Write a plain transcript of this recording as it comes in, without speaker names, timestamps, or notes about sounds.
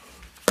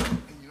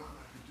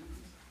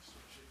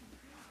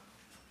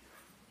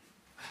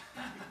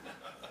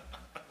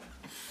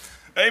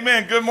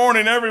Amen. Good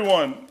morning,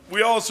 everyone.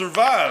 We all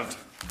survived.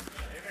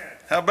 Amen.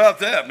 How about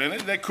that, man?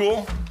 Isn't that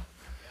cool?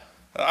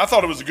 I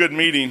thought it was a good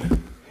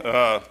meeting.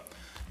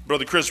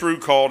 Brother Chris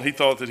Root called. He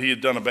thought that he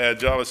had done a bad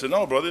job. I said,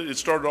 no, brother, it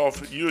started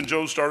off, you and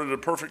Joe started a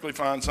perfectly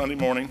fine Sunday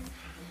morning.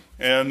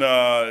 And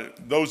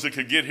those that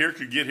could get here,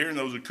 and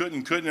those that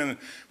couldn't. And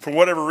for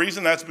whatever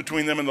reason, that's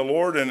between them and the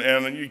Lord,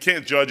 and you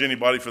can't judge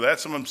anybody for that.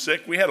 Some of them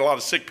sick. We had a lot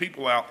of sick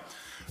people out.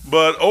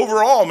 But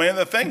overall, man,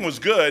 the thing was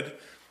good.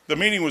 The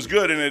meeting was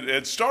good, and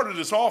it started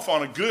us off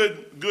on a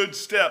good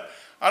step.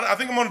 I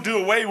think I'm going to do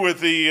away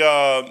with the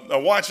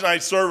watch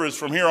night service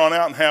from here on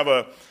out and have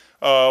a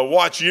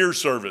watch year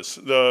service,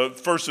 the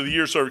first of the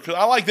year service, because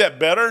I like that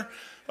better.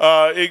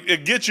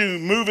 It gets you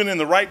moving in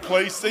the right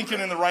place, thinking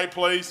in the right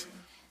place.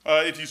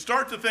 If you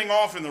start the thing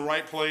off in the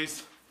right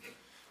place,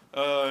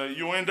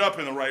 you'll end up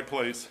in the right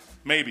place,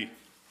 maybe.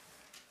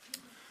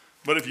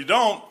 But if you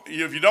don't,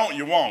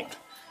 you won't.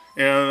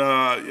 And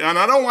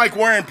I don't like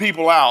wearing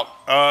people out.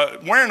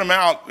 Wearing them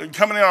out,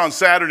 coming in on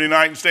Saturday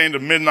night and staying to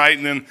midnight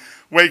and then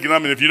waking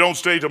up. And if you don't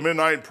stay till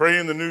midnight and pray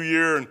in the new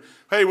year, and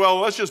hey, well,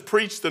 let's just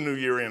preach the new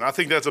year in. I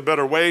think that's a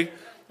better way.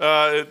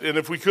 And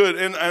if we could,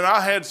 and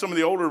I had some of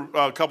the older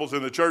couples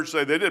in the church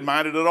say they didn't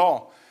mind it at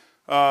all.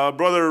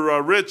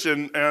 Brother Rich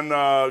and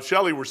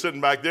Shelley were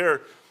sitting back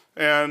there.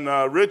 And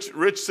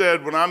Rich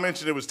said, when I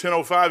mentioned it was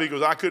 10:05, he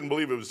goes, I couldn't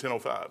believe it was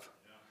 10:05.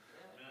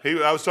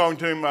 I was talking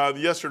to him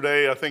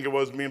yesterday. I think it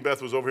was me and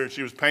Beth was over here, and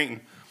she was painting,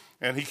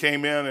 and he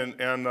came in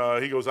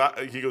and he goes,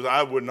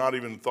 I would not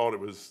even thought it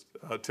was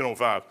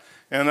 10:05.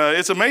 And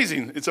it's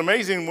amazing. It's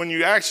amazing when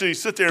you actually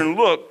sit there and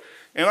look.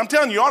 And I'm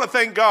telling you, you ought to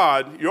thank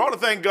God. You ought to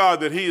thank God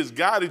that He has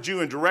guided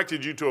you and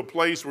directed you to a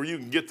place where you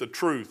can get the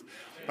truth.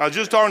 I was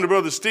just talking to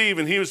Brother Steve,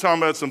 and he was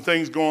talking about some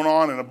things going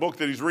on in a book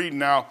that he's reading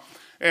now.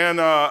 And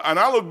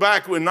I look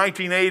back in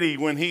 1980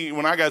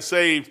 when I got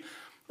saved.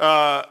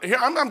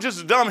 I'm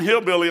just a dumb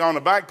hillbilly on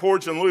the back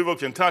porch in Louisville,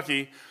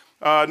 Kentucky.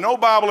 No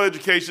Bible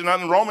education,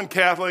 nothing, Roman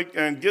Catholic,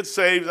 and get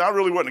saved. I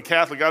really wasn't a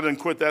Catholic. I didn't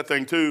quit that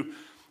thing too.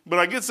 But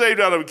I get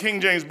saved out of a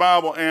King James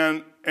Bible,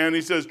 and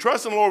he says,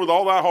 trust in the Lord with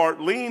all thy heart,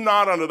 lean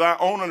not unto thy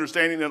own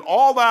understanding, in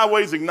all thy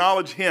ways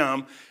acknowledge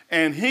Him,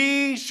 and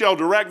He shall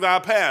direct thy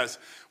paths.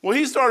 Well,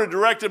 He started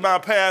directing my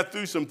path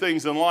through some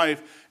things in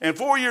life, and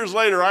 4 years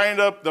later, I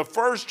ended up, the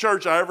first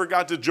church I ever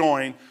got to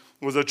join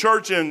was a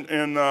church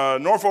in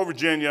Norfolk,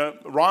 Virginia,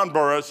 Ron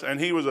Burris, and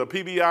he was a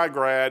PBI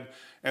grad,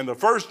 and the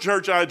first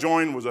church I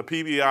joined was a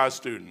PBI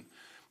student.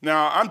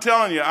 Now, I'm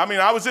telling you,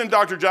 I was in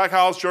Dr. Jack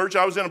Hyles' church,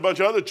 I was in a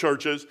bunch of other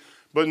churches,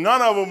 but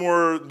none of them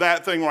were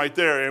that thing right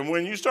there. And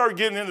when you start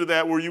getting into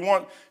that,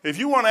 if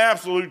you want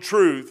absolute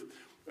truth,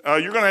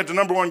 you're going to have to,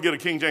 number one, get a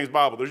King James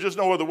Bible. There's just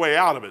no other way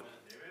out of it.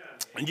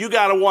 And you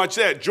got to watch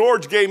that.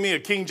 George gave me a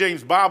King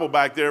James Bible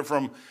back there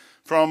from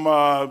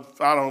I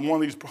don't know, one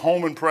of these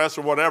Holman Press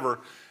or whatever.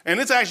 And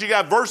it's actually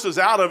got verses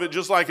out of it,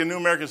 just like a New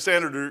American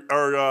Standard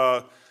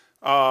or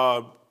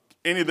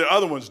any of the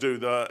other ones do,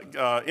 the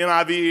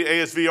NIV,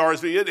 ASV,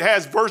 RSV. It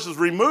has verses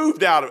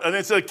removed out of it, and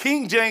it's a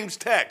King James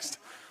text.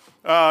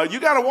 You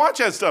got to watch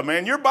that stuff,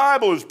 man. Your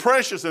Bible is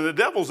precious, and the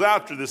devil's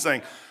after this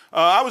thing.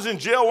 I was in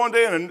jail one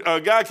day, and a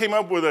guy came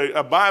up with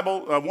a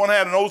Bible. One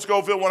had an old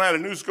Scofield, one had a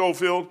new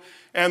Scofield.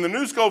 And the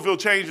new Scofield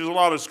changes a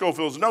lot of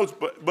Scofield's notes,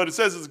 but it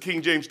says it's a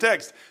King James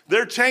text.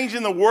 They're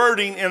changing the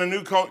wording in a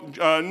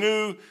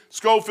new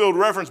Scofield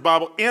reference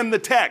Bible in the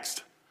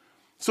text.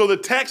 So the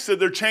text that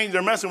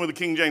they're messing with the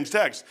King James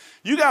text.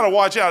 You got to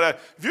watch out.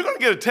 If you're going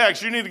to get a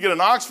text, you need to get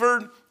an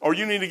Oxford or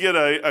you need to get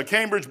a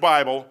Cambridge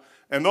Bible.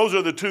 And those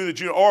are the two that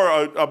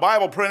or a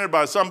Bible printed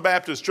by some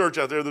Baptist church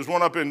out there. There's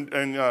one up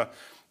in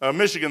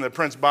Michigan that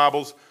prints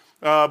Bibles.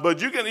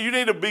 But you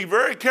need to be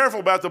very careful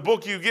about the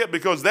book you get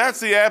because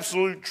that's the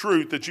absolute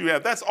truth that you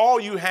have. That's all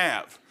you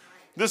have.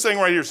 This thing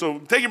right here. So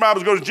take your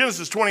Bibles, go to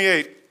Genesis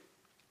 28.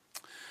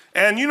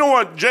 And you know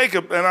what,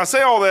 Jacob, and I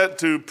say all that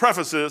to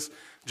preface this,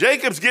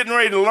 Jacob's getting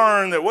ready to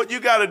learn that what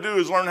you got to do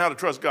is learn how to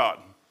trust God.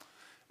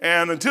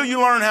 And until you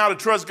learn how to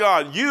trust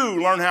God, your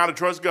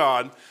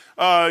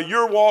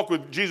walk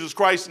with Jesus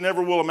Christ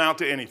never will amount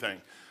to anything.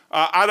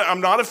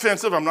 I'm not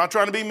offensive. I'm not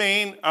trying to be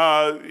mean.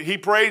 He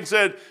prayed and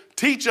said,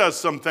 teach us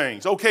some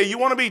things. Okay, you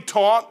want to be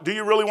taught? Do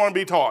you really want to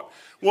be taught?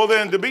 Well,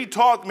 then to be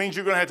taught means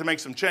you're going to have to make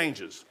some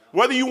changes.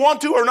 Whether you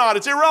want to or not,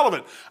 it's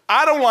irrelevant.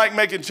 I don't like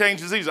making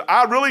changes either.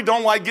 I really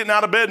don't like getting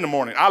out of bed in the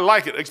morning. I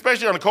like it,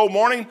 especially on a cold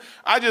morning.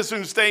 I just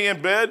soon stay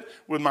in bed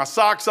with my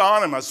socks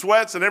on and my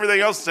sweats and everything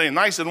else staying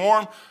nice and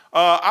warm.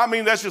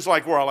 That's just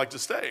like where I like to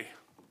stay.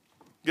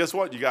 Guess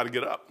what? You got to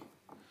get up.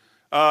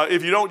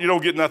 If you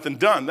don't get nothing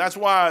done. That's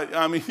why,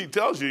 he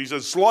tells you, he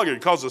says sluggard, he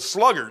calls us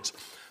sluggards.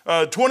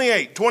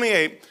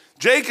 28.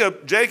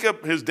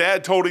 Jacob, his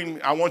dad told him,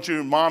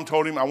 mom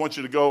told him, I want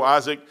you to go,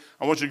 Isaac,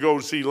 I want you to go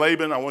see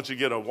Laban, I want you to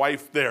get a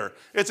wife there.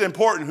 It's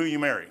important who you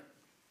marry. Amen.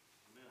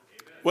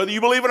 Whether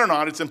you believe it or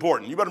not, it's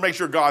important. You better make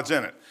sure God's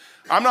in it.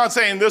 I'm not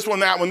saying this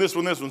one, that one, this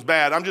one's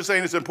bad. I'm just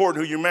saying it's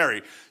important who you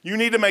marry. You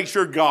need to make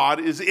sure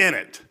God is in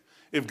it.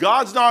 If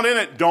God's not in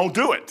it, don't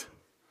do it.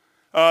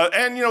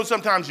 And,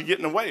 sometimes you get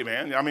in the way,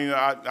 man. I mean,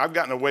 I've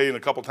gotten away in a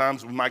couple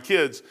times with my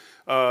kids,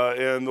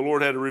 and the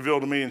Lord had to reveal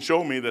to me and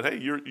show me that, hey,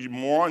 you're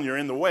moron, you're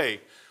in the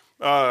way.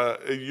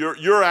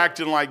 You're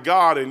acting like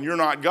God, and you're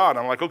not God.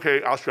 I'm like,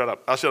 okay, I'll shut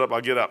up.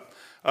 I'll get up.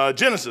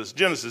 Genesis.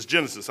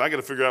 I got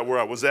to figure out where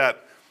I was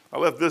at. I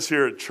left this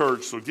here at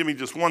church, so give me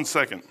just 1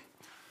 second.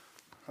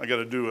 I got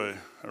to do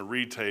a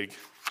retake,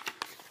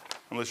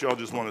 unless y'all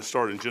just want to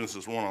start in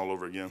Genesis 1 all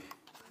over again.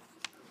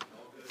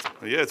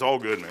 Yeah, it's all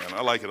good, man.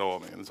 I like it all,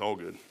 man. It's all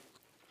good.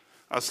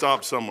 I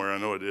stopped somewhere. I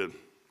know I did.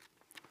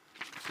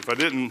 If I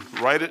didn't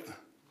write it,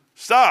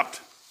 stopped.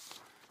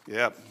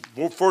 Yeah,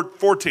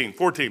 14.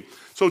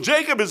 So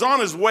Jacob is on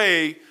his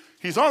way.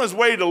 He's on his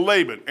way to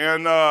Laban.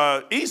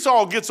 And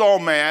Esau gets all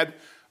mad.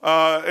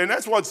 And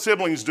that's what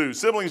siblings do.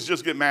 Siblings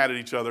just get mad at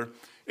each other.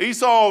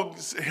 Esau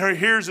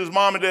hears his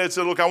mom and dad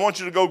say, look, I want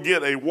you to go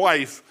get a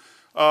wife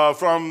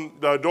from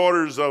the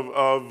daughters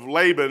of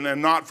Laban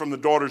and not from the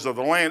daughters of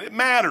the land. It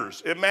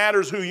matters. It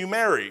matters who you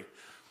marry.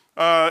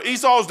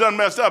 Esau's done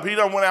messed up. He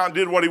done went out and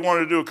did what he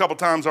wanted to do a couple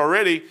times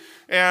already,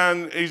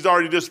 and he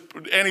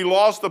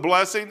lost the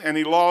blessing, and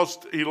he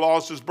lost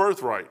his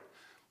birthright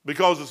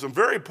because of some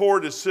very poor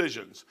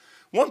decisions.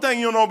 One thing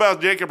you'll know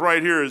about Jacob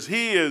right here is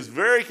he is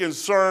very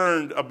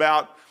concerned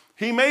about,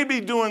 he may be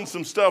doing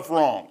some stuff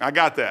wrong. I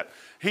got that.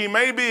 He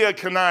may be a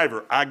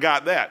conniver. I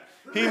got that.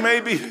 He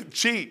may be a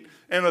cheat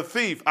and a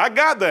thief. I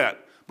got that.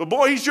 But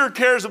boy, he sure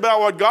cares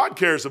about what God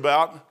cares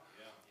about.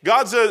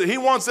 God says he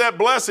wants that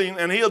blessing,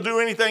 and he'll do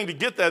anything to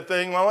get that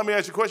thing. Well, let me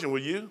ask you a question. Will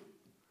you?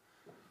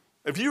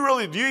 Do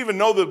you even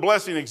know that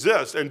blessing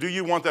exists? And do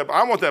you want that?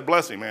 I want that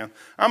blessing, man.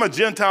 I'm a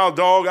Gentile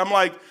dog. I'm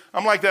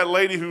like that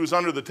lady who was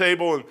under the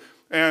table,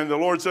 and the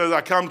Lord says, I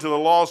come to the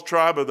lost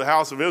tribe of the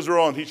house of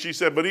Israel. And she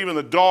said, but even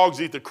the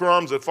dogs eat the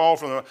crumbs that fall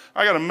from them.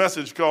 I got a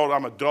message called,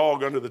 I'm a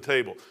dog under the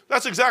table.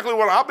 That's exactly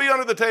what I'll be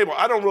under the table.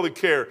 I don't really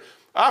care.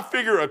 I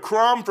figure a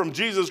crumb from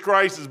Jesus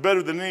Christ is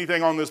better than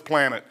anything on this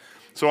planet.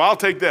 So I'll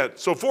take that.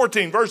 So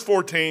verse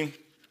 14,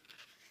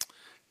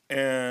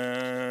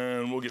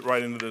 and we'll get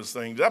right into this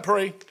thing. Did I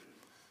pray?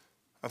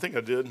 I think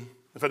I did.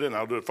 If I didn't,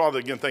 I'll do it. Father,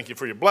 again, thank you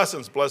for your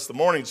blessings. Bless the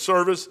morning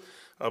service.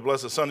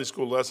 Bless the Sunday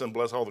school lesson.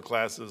 Bless all the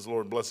classes.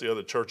 Lord, bless the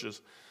other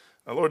churches.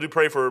 Lord, do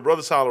pray for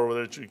Brother Siler over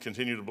there that you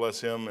continue to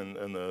bless him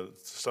and the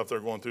stuff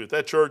they're going through at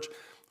that church.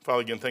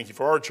 Father, again, thank you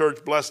for our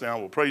church. Bless now.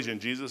 We'll praise you in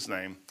Jesus'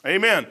 name.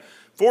 Amen.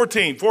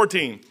 13.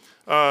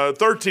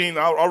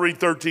 I'll read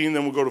 13,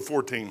 then we'll go to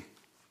 14.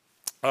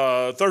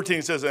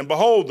 13 says, and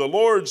behold, the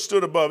Lord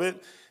stood above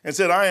it and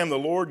said, I am the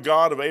Lord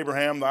God of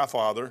Abraham thy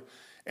father,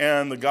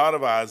 and the God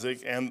of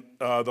Isaac, and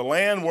the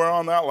land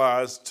whereon thou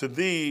liest, to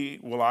thee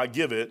will I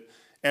give it,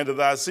 and to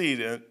thy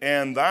seed,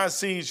 and thy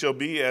seed shall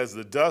be as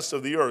the dust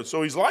of the earth.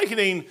 So he's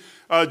likening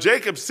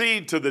Jacob's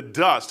seed to the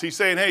dust. He's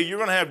saying, hey, you're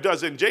going to have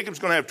dust, and Jacob's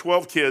going to have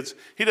 12 kids.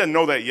 He doesn't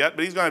know that yet,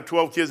 but he's going to have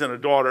 12 kids and a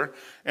daughter,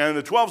 and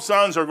the 12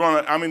 sons are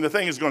going to, the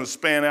thing is going to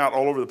span out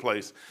all over the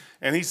place.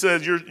 And he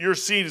says, your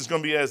seed is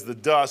going to be as the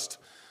dust.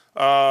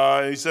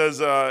 He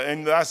says,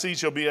 and thy seed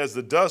shall be as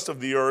the dust of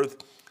the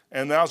earth,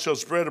 and thou shalt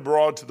spread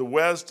abroad to the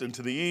west and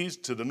to the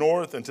east, to the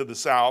north and to the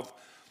south.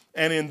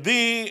 And in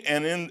thee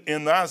and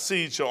in thy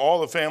seed shall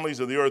all the families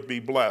of the earth be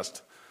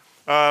blessed.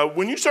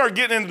 When you start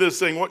getting into this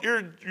thing, what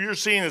you're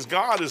seeing is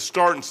God is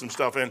starting some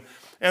stuff.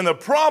 And the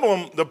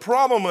problem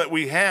that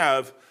we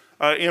have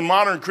in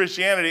modern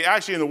Christianity,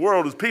 actually in the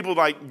world, is people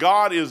like,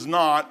 God is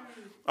not,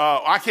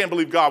 I can't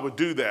believe God would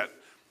do that.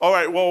 All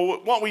right,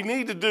 well, what we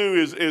need to do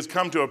is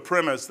come to a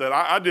premise that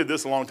I did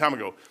this a long time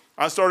ago.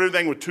 I started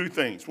everything with two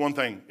things. One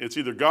thing, it's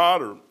either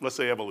God or, let's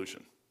say,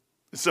 evolution.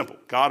 It's simple,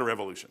 God or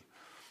evolution.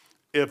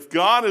 If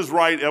God is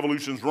right,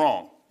 evolution's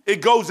wrong.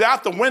 It goes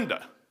out the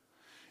window.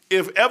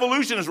 If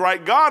evolution is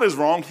right, God is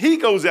wrong, he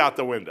goes out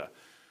the window.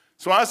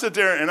 So I sit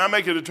there and I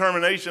make a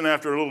determination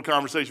after a little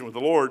conversation with the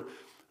Lord.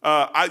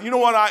 You know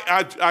what,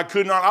 I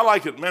could not, I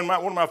like it. Man,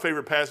 one of my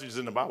favorite passages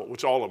in the Bible,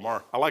 which all of them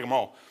are, I like them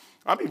all.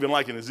 I'm even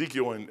liking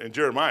Ezekiel and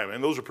Jeremiah,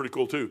 man. Those are pretty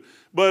cool too.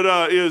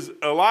 But is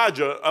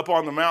Elijah up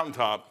on the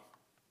mountaintop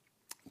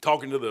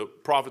talking to the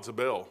prophets of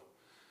Baal,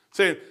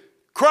 saying,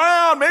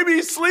 cry out, maybe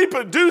he's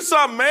sleeping, do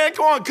something, man,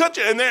 come on, cut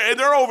you. And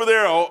they're over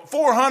there,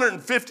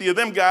 450 of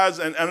them guys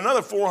and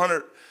another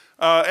 400,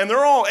 and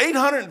they're all,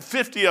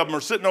 850 of them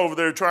are sitting over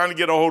there trying to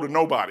get a hold of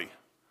nobody.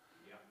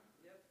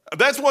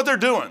 That's what they're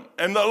doing.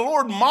 And the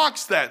Lord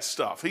mocks that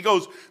stuff. He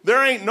goes,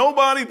 there ain't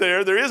nobody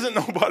there. There isn't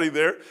nobody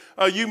there.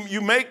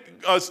 You make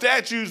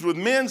statues with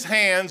men's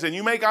hands and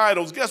you make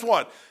idols. Guess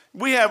what?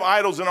 We have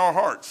idols in our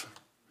hearts.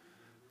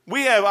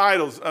 We have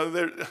idols.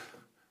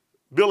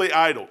 Billy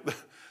Idol.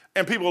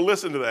 And people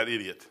listen to that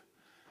idiot.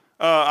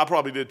 I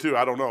probably did too.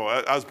 I don't know.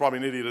 I was probably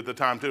an idiot at the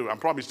time too. I'm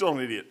probably still an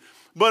idiot.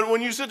 But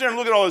when you sit there and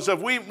look at all this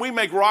stuff, we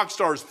make rock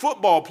stars,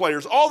 football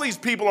players, all these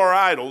people are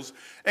idols.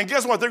 And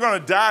guess what? They're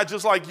going to die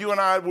just like you and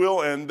I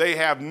will, and they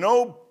have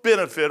no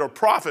benefit or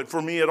profit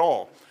for me at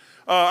all.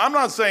 I'm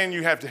not saying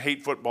you have to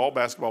hate football,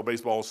 basketball,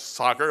 baseball,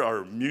 soccer,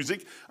 or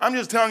music. I'm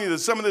just telling you that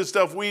some of this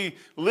stuff, we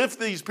lift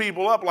these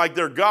people up like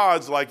they're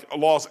gods, like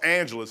Los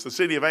Angeles, the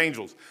city of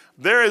angels.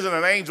 There isn't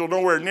an angel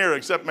nowhere near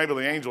except maybe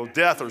the angel of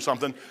death or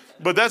something.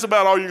 But that's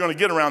about all you're going to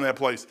get around that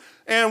place.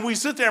 And we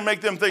sit there and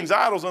make them things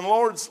idols, and the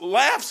Lord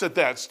laughs at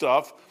that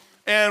stuff.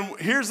 And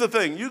here's the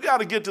thing. You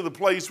got to get to the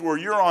place where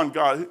you're on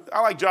God.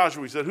 I like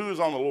Joshua. He said, who is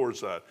on the Lord's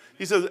side?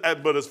 He says,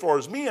 but as far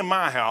as me and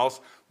my house,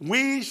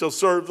 we shall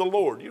serve the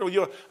Lord.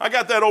 I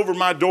got that over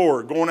my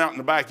door going out in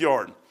the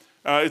backyard.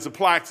 It's a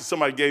plaque that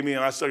somebody gave me,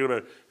 and I stuck it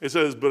there. It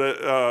says,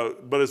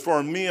 but as far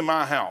as me and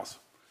my house,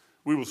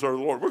 we will serve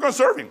the Lord. We're going to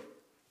serve him.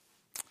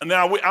 And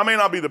now, I may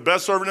not be the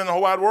best servant in the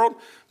whole wide world,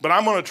 but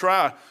I'm going to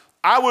try.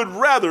 I would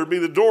rather be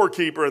the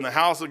doorkeeper in the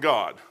house of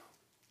God.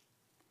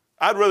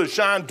 I'd rather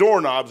shine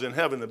doorknobs in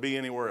heaven than be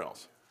anywhere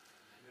else.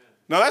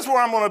 Now, that's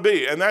where I'm going to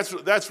be, and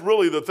that's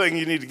really the thing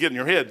you need to get in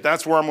your head.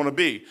 That's where I'm going to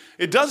be.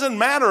 It doesn't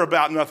matter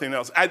about nothing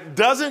else. It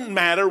doesn't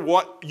matter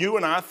what you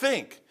and I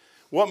think.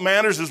 What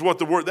matters is what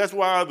the Word, that's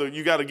why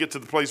you got to get to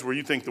the place where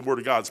you think the Word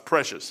of God's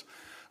precious.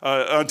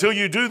 Until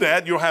you do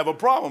that, you'll have a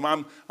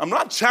problem. I'm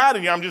not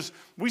chiding you.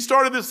 We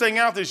started this thing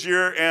out this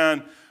year,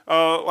 and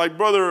like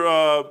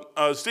Brother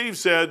Steve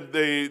said,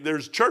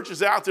 there's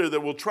churches out there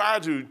that will try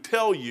to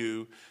tell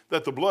you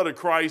that the blood of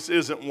Christ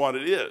isn't what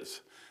it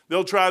is.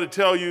 They'll try to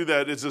tell you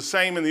that it's the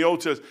same in the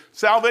Old Testament.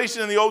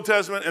 Salvation in the Old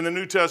Testament and the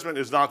New Testament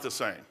is not the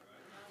same.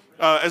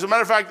 As a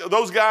matter of fact,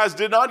 those guys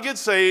did not get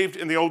saved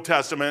in the Old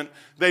Testament.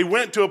 They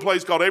went to a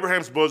place called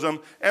Abraham's bosom,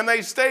 and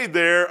they stayed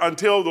there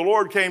until the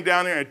Lord came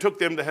down there and took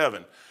them to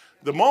heaven.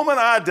 The moment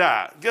I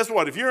die, guess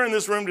what? If you're in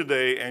this room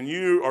today and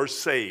you are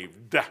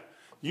saved,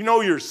 you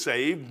know you're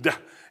saved,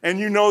 and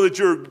you know that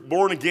you're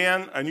born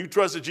again, and you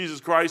trusted Jesus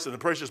Christ and the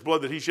precious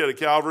blood that he shed at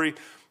Calvary,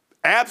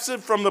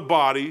 absent from the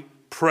body,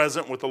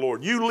 present with the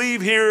Lord. You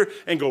leave here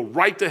and go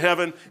right to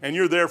heaven, and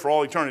you're there for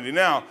all eternity.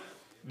 Now,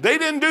 they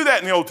didn't do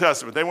that in the Old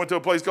Testament. They went to a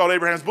place called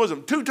Abraham's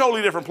bosom. Two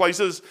totally different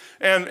places,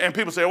 and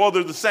people say, well,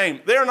 they're the same.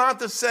 They're not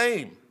the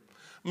same.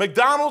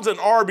 McDonald's and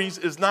Arby's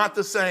is not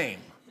the same.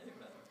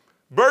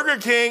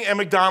 Burger King and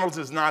McDonald's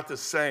is not the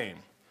same.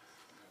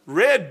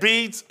 Red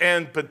beets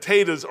and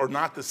potatoes are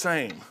not the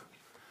same.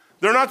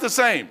 They're not the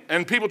same,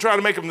 and people try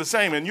to make them the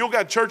same. And you've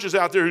got churches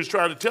out there who's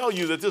trying to tell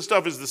you that this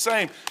stuff is the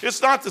same.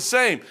 It's not the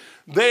same.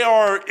 They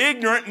are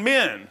ignorant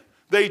men.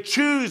 They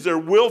choose. They're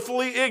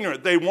willfully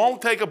ignorant. They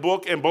won't take a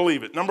book and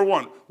believe it. Number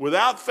one,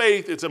 without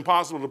faith, it's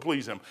impossible to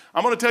please him.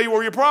 I'm going to tell you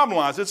where your problem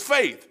lies. It's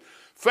faith.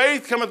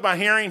 Faith cometh by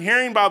hearing,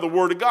 hearing by the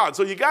word of God.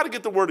 So you got to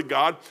get the word of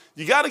God.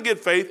 You got to get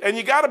faith, and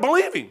you got to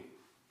believe him.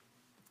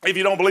 If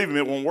you don't believe him,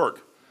 it won't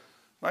work.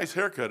 Nice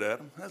haircut,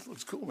 Adam. That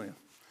looks cool, man.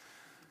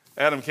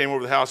 Adam came over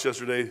to the house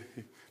yesterday.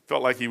 He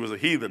felt like he was a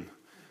heathen.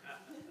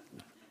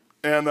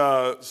 And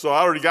so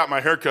I already got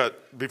my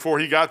haircut before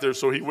he got there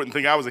so he wouldn't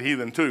think I was a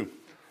heathen too.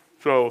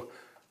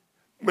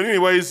 But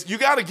anyways, you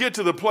got to get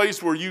to the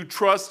place where you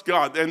trust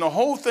God. And the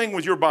whole thing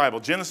with your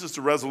Bible, Genesis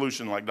to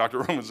Resolution, like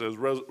Dr. Roman says,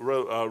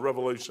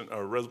 Revelation.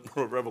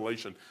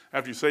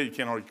 After you say it, you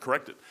can't already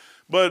correct it.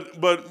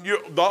 But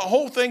the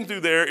whole thing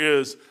through there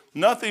is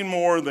nothing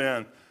more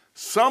than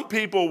some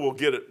people will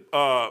get it.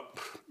 I'll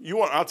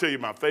tell you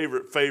my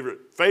favorite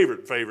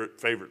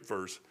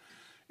verse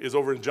is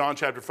over in John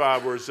chapter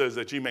 5 where it says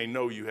that you may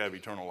know you have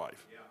eternal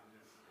life. Yeah.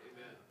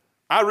 Amen.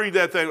 I read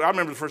that thing. I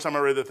remember the first time I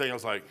read that thing, I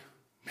was like,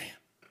 man,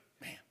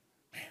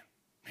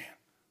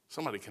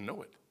 somebody can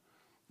know it.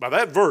 By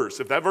that verse,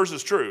 if that verse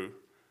is true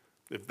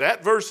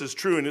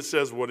and it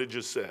says what it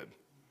just said,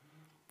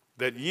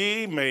 that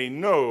ye may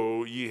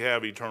know ye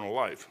have eternal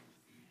life.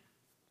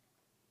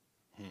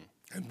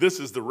 And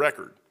this is the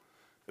record.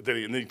 And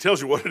then he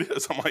tells you what it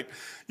is. I'm like,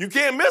 you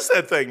can't miss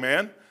that thing,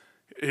 man.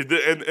 And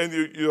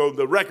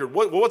the record.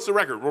 What's the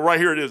record? Well, right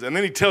here it is. And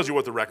then he tells you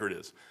what the record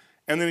is.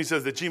 And then he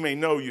says that you may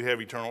know you have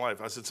eternal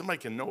life. I said, somebody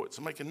can know it.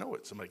 Somebody can know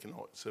it. Somebody can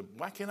know it. I said,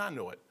 why can't I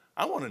know it?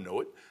 I want to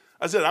know it.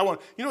 I said, you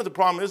know what the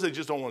problem is? They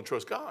just don't want to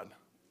trust God.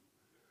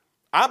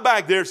 I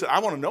back there said, I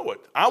want to know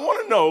it. I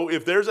want to know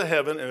if there's a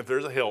heaven and if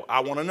there's a hell.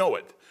 I want to know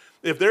it.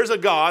 If there's a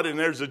God and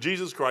there's a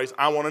Jesus Christ,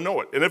 I want to know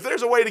it. And if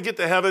there's a way to get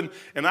to heaven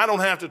and I don't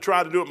have to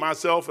try to do it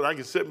myself and I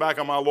can sit back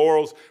on my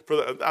laurels,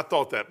 I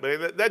thought that,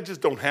 but that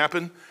just don't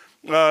happen.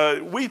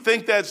 We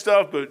think that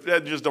stuff, but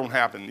that just don't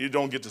happen. You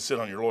don't get to sit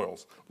on your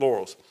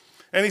laurels.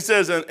 And he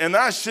says, and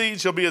thy seed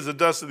shall be as the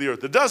dust of the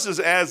earth. The dust is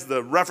as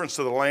the reference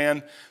to the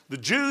land. The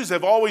Jews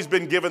have always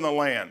been given the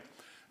land.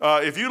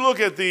 If you look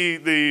at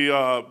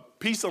the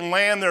piece of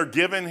land they're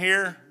given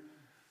here,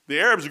 the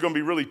Arabs are going to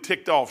be really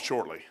ticked off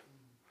shortly.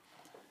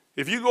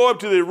 If you go up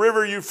to the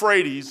river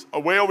Euphrates,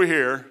 way over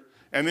here,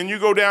 and then you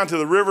go down to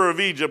the river of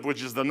Egypt,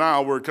 which is the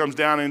Nile, where it comes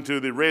down into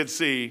the Red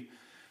Sea,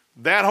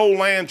 that whole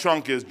land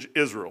chunk is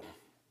Israel.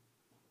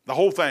 The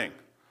whole thing.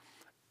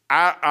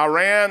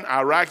 Iran,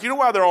 Iraq, you know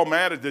why they're all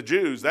mad at the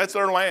Jews? That's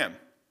their land.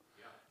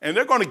 And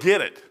they're going to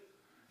get it.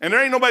 And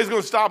there ain't nobody's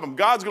going to stop them.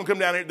 God's going to come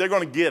down here. They're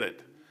going to get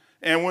it.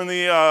 And when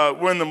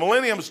the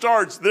millennium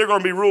starts, they're going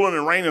to be ruling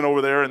and reigning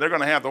over there, and they're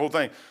going to have the whole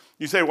thing.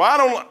 You say, well, I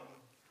don't.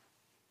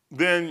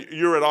 Then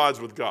you're at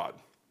odds with God.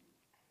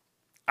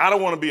 I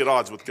don't want to be at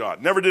odds with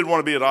God. Never did want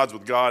to be at odds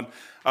with God.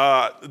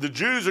 The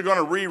Jews are going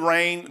to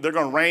re-reign. They're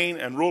going to reign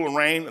and rule and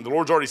reign, and the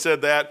Lord's already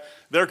said that.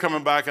 They're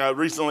coming back.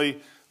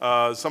 Recently,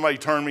 somebody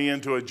turned me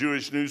into a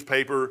Jewish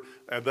newspaper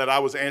that I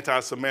was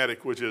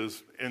anti-Semitic, which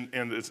is, and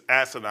it's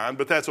asinine,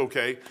 but that's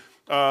okay.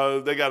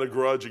 They got a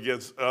grudge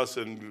against us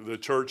and the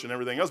church and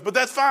everything else, but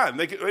that's fine.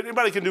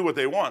 Anybody can do what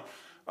they want.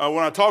 When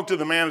I talked to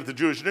the man at the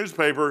Jewish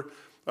newspaper,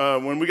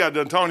 when we got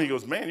done talking, he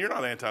goes, man, you're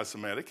not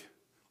anti-Semitic.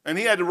 And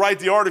he had to write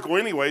the article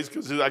anyways,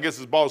 because I guess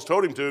his boss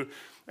told him to.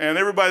 And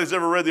everybody that's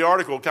ever read the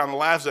article kind of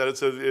laughs at it,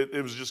 says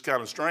it was just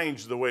kind of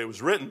strange the way it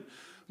was written.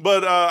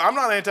 But I'm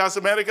not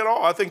anti-Semitic at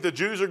all. I think the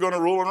Jews are going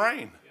to rule and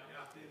reign.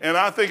 And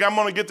I think I'm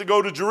going to get to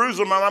go to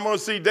Jerusalem, and I'm going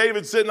to see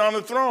David sitting on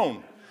the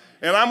throne.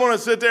 And I'm going to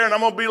sit there, and I'm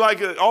going to be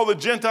like all the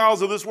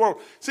Gentiles of this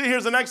world. See,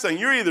 here's the next thing.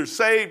 You're either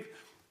saved,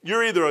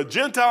 you're either a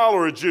Gentile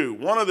or a Jew,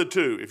 one of the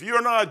two. If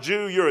you're not a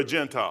Jew, you're a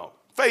Gentile.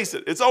 Face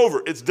it, it's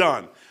over, it's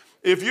done.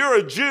 If you're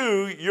a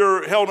Jew,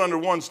 you're held under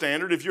one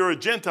standard. If you're a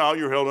Gentile,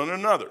 you're held under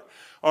another.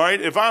 All right,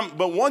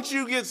 but once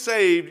you get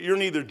saved, you're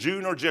neither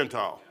Jew nor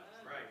Gentile.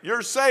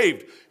 You're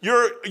saved.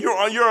 You're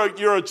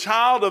a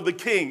child of the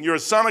King. You're a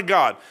son of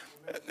God.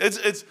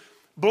 It's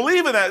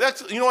believing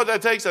that. You know what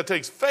that takes? That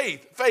takes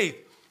faith.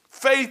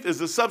 Faith is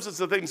the substance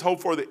of things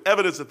hoped for, the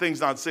evidence of things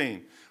not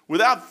seen.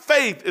 Without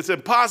faith, it's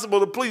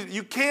impossible to please.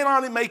 You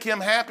cannot make him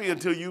happy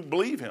until you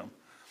believe him.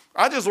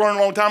 I just learned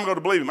a long time ago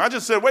to believe him. I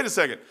just said, wait a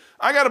second,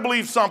 I got to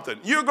believe something.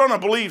 You're going to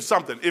believe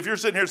something. If you're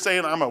sitting here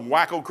saying I'm a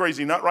wacko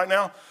crazy nut right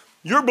now,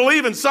 you're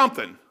believing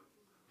something.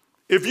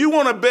 If you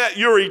want to bet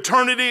your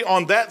eternity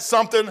on that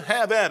something,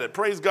 have at it.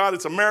 Praise God,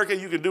 it's America.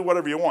 You can do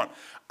whatever you want.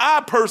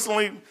 I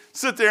personally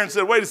sit there and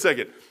said, wait a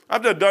second,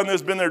 I've done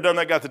this, been there, done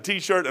that, got the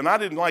T-shirt, and I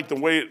didn't like the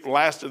way it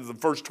lasted the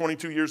first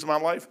 22 years of my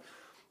life.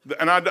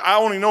 And I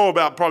only know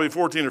about probably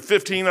 14 or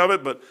 15 of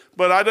it,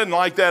 but I didn't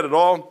like that at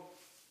all.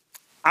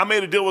 I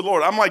made a deal with the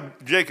Lord. I'm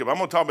like Jacob. I'm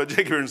going to talk about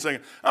Jacob here in a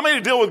second. I made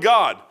a deal with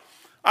God.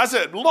 I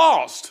said,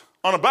 lost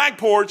on a back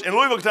porch in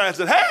Louisville, Kentucky. I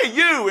said, hey,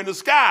 you in the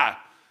sky.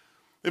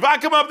 If I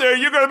come up there,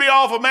 you're going to be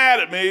awful mad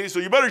at me, so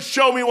you better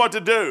show me what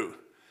to do.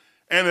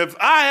 And if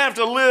I have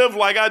to live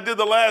like I did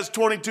the last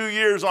 22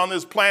 years on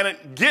this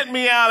planet, get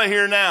me out of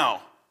here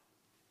now.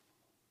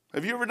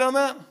 Have you ever done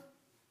that?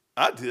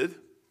 I did.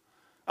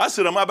 I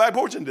sit on my back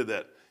porch and did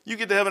that. You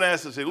get to heaven and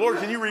ask and say, Lord,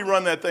 can you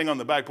rerun that thing on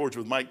the back porch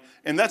with Mike?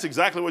 And that's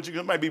exactly what you're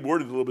going to, might be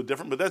worded a little bit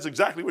different, but that's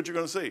exactly what you're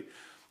going to see.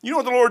 You know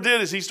what the Lord did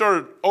is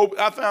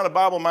I found a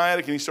Bible in my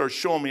attic and he started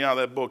showing me out of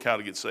that book how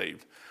to get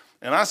saved.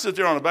 And I sit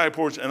there on the back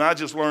porch and I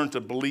just learned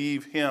to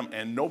believe him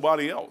and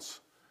nobody else.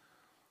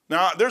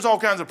 Now, there's all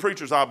kinds of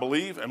preachers I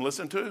believe and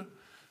listen to.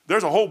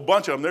 There's a whole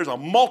bunch of them. There's a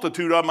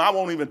multitude of them I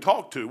won't even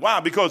talk to. Why?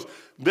 Because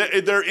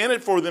they're in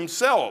it for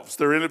themselves.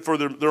 They're in it for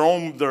their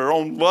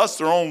own lust,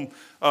 their own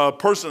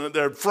person,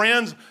 their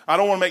friends. I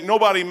don't want to make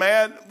nobody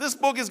mad. This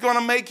book is going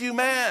to make you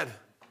mad.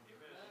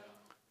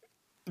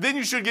 Then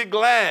you should get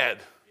glad.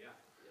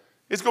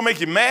 It's going to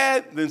make you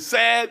mad, then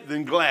sad,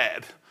 then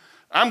glad.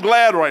 I'm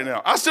glad right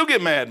now. I still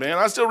get mad, man.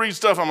 I still read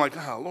stuff. I'm like,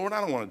 oh, Lord,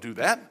 I don't want to do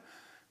that.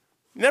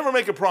 Never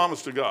make a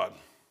promise to God.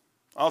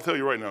 I'll tell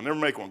you right now, never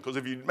make one, because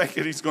if you make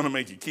it, he's going to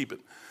make you keep it.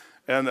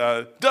 And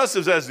dust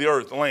is as the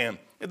earth, the land.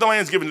 The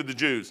land's given to the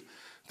Jews.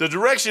 The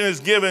direction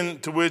is given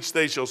to which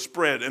they shall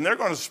spread, and they're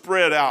going to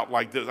spread out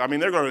like this. I mean,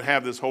 they're going to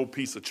have this whole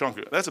piece of chunk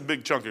of it. That's a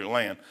big chunk of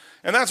land,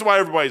 and that's why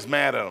everybody's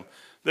mad at them.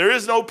 There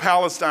is no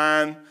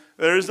Palestine.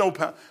 There is no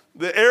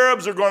the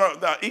Arabs are going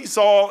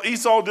to,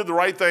 Esau did the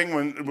right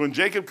thing. When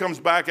Jacob comes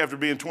back after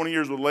being 20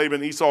 years with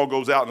Laban, Esau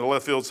goes out in the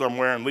left field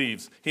somewhere and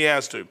leaves. He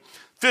has to.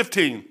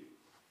 15.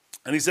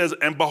 And he says,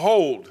 and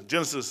behold,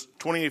 Genesis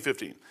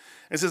 28:15.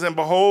 It says, and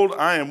behold,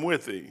 I am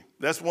with thee.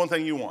 That's one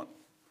thing you want.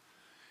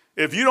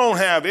 If you don't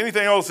have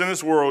anything else in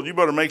this world, you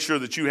better make sure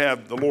that you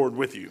have the Lord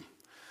with you.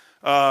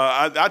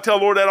 I tell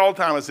the Lord that all the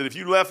time. I said, if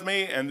you left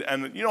me, and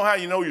you know how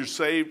you know you're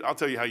saved? I'll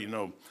tell you how you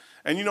know.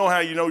 And you know how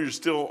you know you're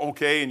still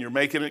okay and you're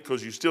making it?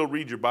 Because you still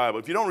read your Bible.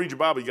 If you don't read your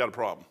Bible, you got a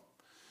problem.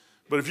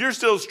 But if you're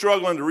still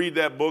struggling to read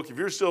that book, if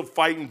you're still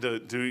fighting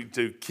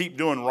to keep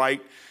doing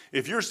right,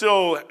 if you're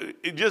still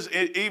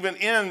even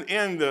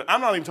in the,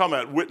 I'm not even talking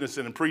about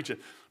witnessing and preaching.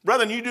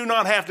 Brethren, you do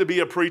not have to be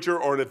a preacher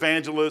or an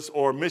evangelist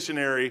or a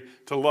missionary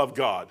to love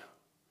God.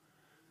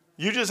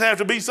 You just have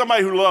to be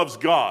somebody who loves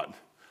God.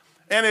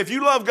 And if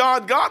you love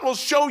God, God will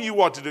show you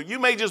what to do. You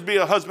may just be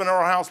a husband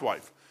or a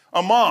housewife,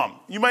 a mom.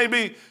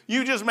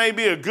 You just may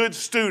be a good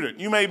student.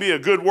 You may be a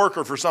good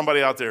worker for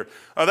somebody out there.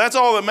 That's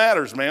all that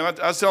matters, man.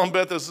 I was telling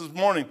Beth this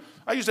morning.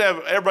 I used to have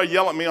everybody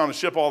yell at me on the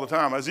ship all the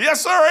time. I said,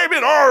 yes, sir,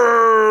 amen.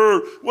 Arr,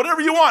 whatever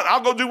you want. I'll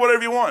go do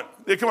whatever you want.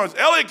 They come on,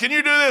 Elliot, can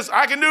you do this?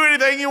 I can do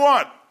anything you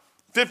want.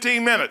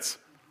 15 minutes.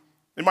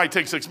 It might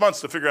take 6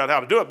 months to figure out how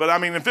to do it, but I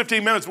mean, in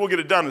 15 minutes, we'll get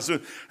it done as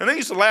soon. And they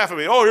used to laugh at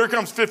me. Oh, here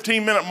comes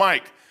 15-minute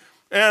Mike.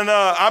 And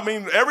I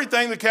mean,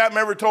 everything the captain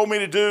ever told me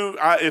to do,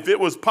 if it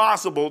was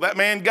possible, that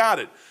man got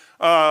it.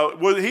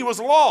 He was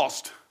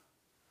lost.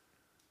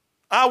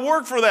 I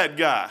worked for that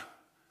guy.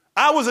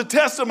 I was a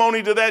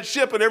testimony to that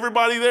ship and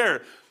everybody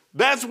there.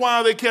 That's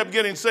why they kept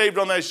getting saved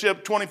on that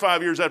ship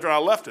 25 years after I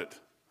left it.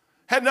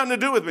 Had nothing to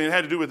do with me. It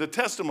had to do with the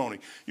testimony.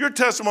 Your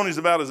testimony is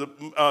about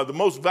the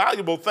most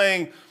valuable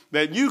thing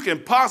that you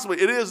can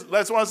possibly, it is,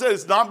 that's what I said,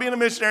 it's not being a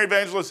missionary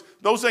evangelist.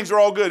 Those things are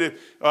all good.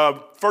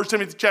 1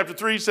 Timothy chapter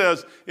 3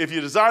 says, if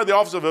you desire the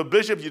office of a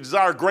bishop, you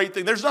desire a great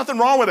thing. There's nothing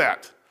wrong with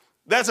that.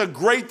 That's a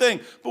great thing.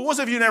 But what's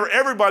if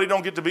everybody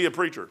don't get to be a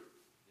preacher?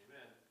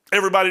 Amen.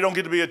 Everybody don't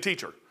get to be a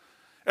teacher.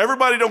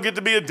 Everybody don't get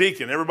to be a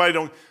deacon. Everybody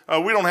don't,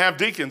 we don't have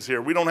deacons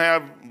here. We don't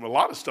have a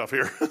lot of stuff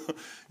here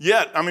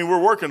yet. I mean,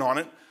 we're working on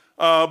it.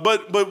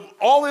 But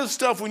all this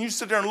stuff, when you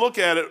sit there and look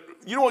at it,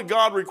 you know what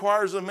God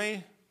requires of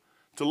me?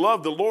 To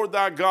love the Lord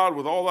thy God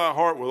with all thy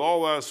heart, with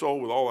all thy soul,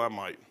 with all thy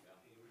might.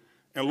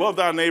 And love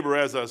thy neighbor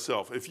as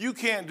thyself. If you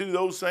can't do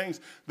those things,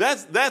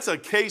 that's a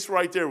case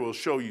right there will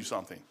show you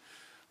something.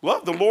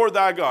 Love the Lord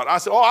thy God. I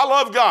said, I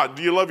love God.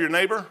 Do you love your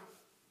neighbor?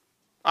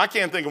 I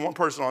can't think of one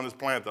person on this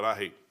planet that I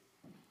hate.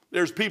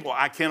 There's people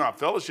I cannot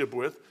fellowship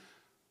with.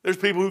 There's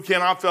people who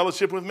cannot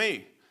fellowship with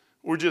me.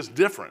 We're just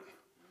different.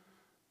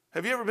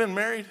 Have you ever been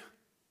married?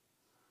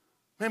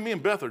 Man, me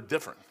and Beth are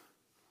different.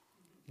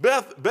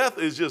 Beth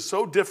is just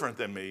so different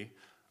than me.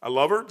 I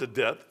love her to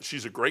death.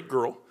 She's a great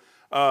girl.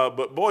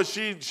 But boy,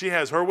 she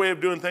has her way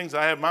of doing things.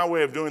 I have my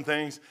way of doing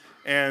things.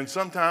 And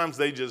sometimes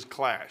they just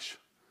clash.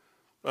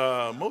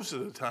 Most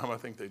of the time, I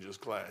think they just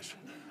clash.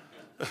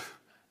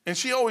 And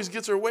she always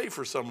gets her way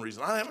for some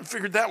reason. I haven't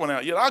figured that one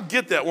out yet. I'll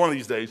get that one of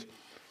these days.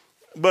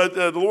 But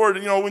the Lord,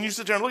 you know, when you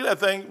sit there and look at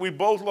that thing, we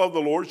both love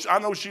the Lord. I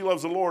know she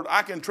loves the Lord.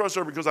 I can trust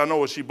her because I know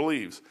what she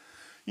believes.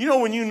 You know,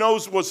 when you know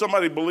what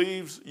somebody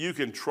believes, you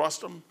can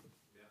trust them.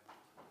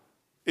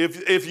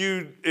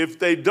 If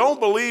they don't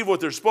believe what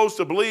they're supposed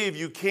to believe,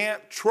 you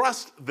can't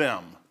trust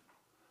them.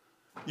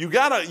 You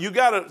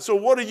gotta, so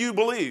what do you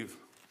believe?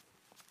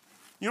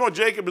 You know what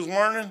Jacob is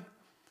learning?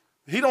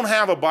 He don't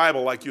have a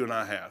Bible like you and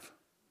I have.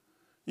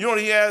 You know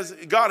what he has?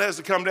 God has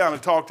to come down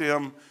and talk to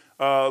him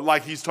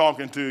like he's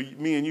talking to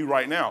me and you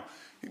right now.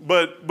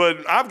 But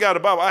I've got a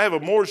Bible. I have a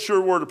more sure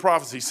word of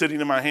prophecy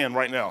sitting in my hand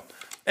right now.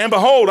 And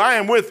behold, I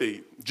am with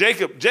thee.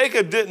 Jacob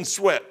didn't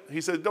sweat. He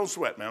said, don't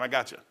sweat, man. I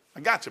got you. I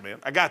got you, man.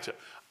 I got you.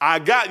 I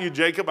got you,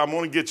 Jacob. I'm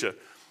going to get you.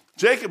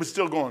 Jacob is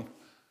still going,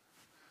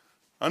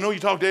 I know you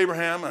talked to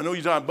Abraham. I know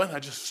you talked, but I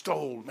just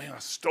stole, man. I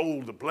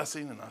stole the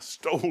blessing and I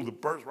stole the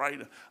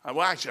birthright.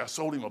 I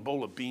sold him a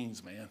bowl of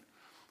beans, man.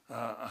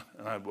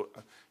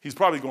 He's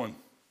probably going,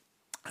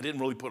 I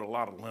didn't really put a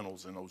lot of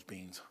lentils in those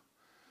beans,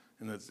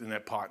 in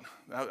that pot.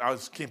 I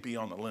was skimpy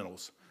on the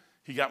lentils.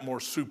 He got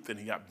more soup than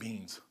he got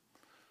beans.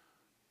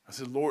 I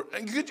said, Lord,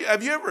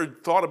 have you ever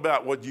thought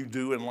about what you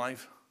do in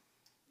life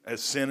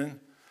as sinning?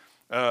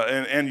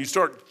 And you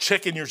start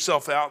checking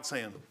yourself out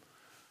saying,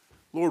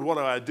 Lord, what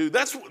do I do?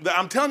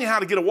 I'm telling you how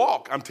to get a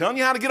walk. I'm telling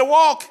you how to get a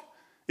walk.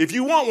 If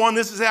you want one,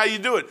 this is how you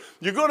do it.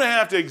 You're going to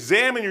have to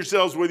examine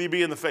yourselves whether you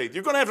be in the faith.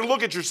 You're going to have to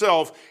look at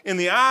yourself in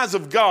the eyes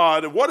of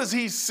God. What does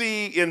he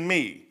see in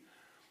me?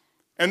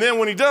 And then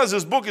when he does,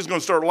 his book is going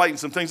to start lighting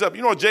some things up.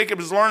 You know what Jacob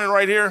is learning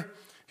right here?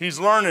 He's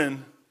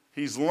learning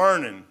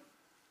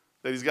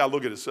that he's got to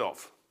look at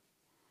himself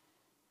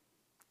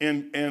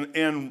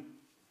in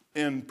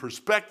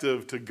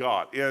perspective to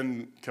God,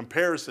 in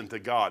comparison to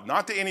God,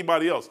 not to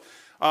anybody else.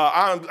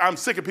 I'm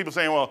sick of people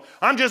saying, well,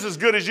 I'm just as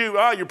good as you.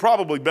 You're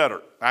probably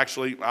better.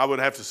 Actually, I would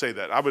have to say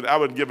that. I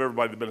would give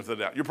everybody the benefit of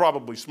the doubt. You're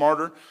probably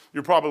smarter.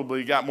 You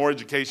probably got more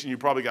education. You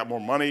probably got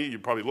more money. You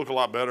probably look a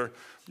lot better.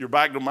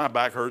 My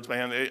back hurts,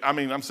 man. I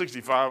mean, I'm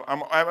 65.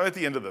 I'm at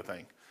the end of the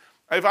thing.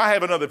 If I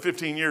have another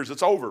 15 years,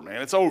 it's over,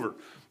 man. It's over.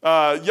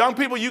 Young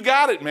people, you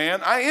got it,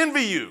 man. I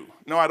envy you.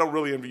 No, I don't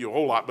really envy you a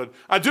whole lot, but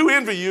I do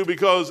envy you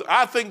because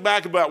I think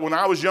back about when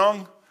I was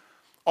young,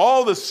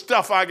 all the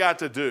stuff I got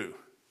to do.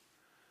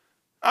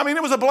 I mean,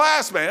 it was a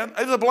blast, man.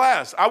 It was a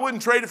blast. I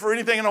wouldn't trade it for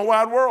anything in the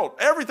wide world.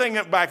 Everything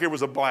back here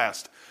was a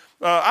blast.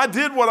 I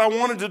did what I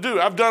wanted to do.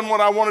 I've done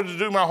what I wanted to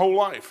do my whole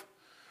life.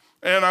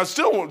 And I'm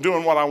still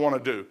doing what I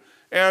want to do.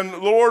 And the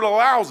Lord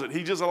allows it.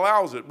 He just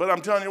allows it. But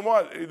I'm telling you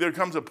what, there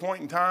comes a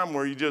point in time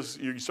where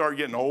you start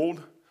getting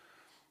old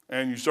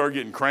and you start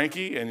getting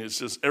cranky and it's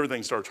just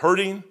everything starts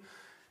hurting.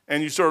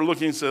 And you start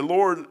looking and say,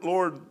 Lord,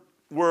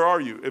 where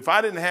are you? If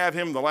I didn't have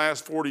him the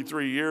last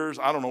 43 years,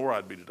 I don't know where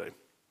I'd be today.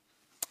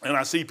 And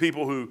I see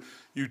people who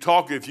you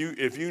talk, if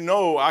you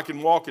know, I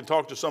can walk and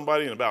talk to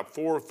somebody in about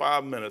 4 or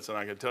 5 minutes and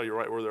I can tell you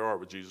right where they are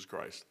with Jesus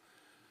Christ.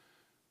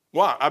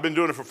 Why? I've been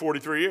doing it for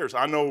 43 years.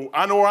 I know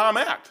where I'm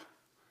at.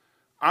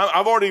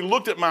 I've already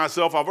looked at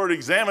myself. I've already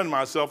examined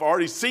myself. I've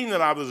already seen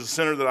that I was a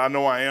sinner that I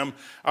know I am.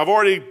 I've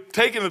already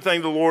taken the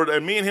thing to the Lord,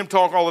 and me and him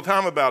talk all the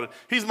time about it.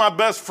 He's my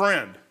best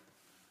friend.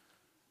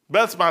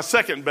 Beth's my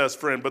second best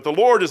friend, but the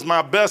Lord is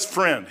my best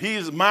friend.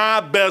 He's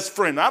my best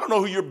friend. I don't know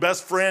who your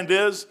best friend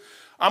is.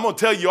 I'm going to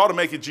tell you, you ought to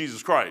make it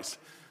Jesus Christ.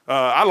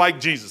 I like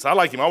Jesus. I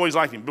like him. I always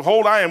like him.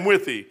 Behold, I am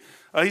with thee.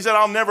 He said,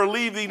 I'll never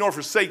leave thee nor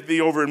forsake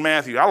thee over in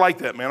Matthew. I like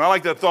that, man. I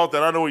like that thought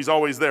that I know he's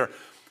always there.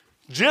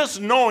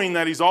 Just knowing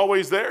that he's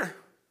always there,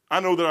 I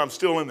know that I'm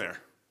still in there.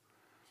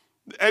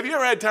 Have you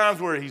ever had times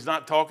where he's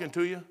not talking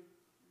to you?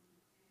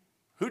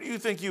 Who do you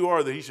think you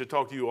are that he should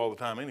talk to you all the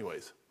time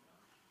anyways?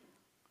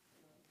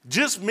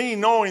 Just me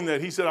knowing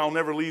that he said, I'll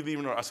never leave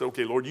even. I said,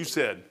 okay, Lord, you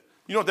said.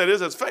 You know what that is?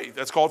 That's faith.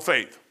 That's called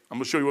faith. I'm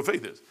going to show you what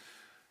faith is.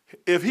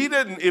 If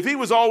he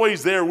was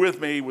always there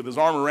with me, with his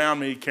arm around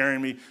me,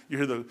 carrying me, you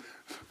hear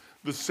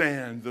the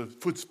sand, the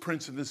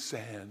footprints in the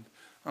sand.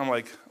 I'm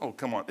like, oh,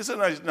 come on. It's a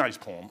nice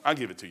poem. I'll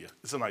give it to you.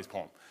 It's a nice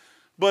poem.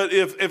 But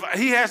if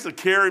he has to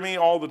carry me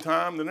all the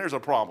time, then there's a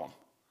problem.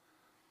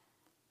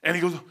 And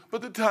he goes,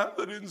 but the times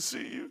I didn't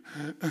see you,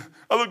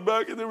 I look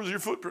back and there was your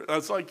footprint.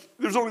 It's like,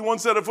 there's only one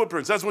set of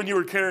footprints. That's when you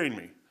were carrying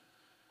me.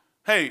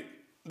 Hey,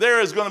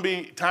 there is going to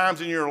be times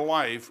in your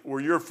life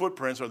where your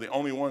footprints are the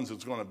only ones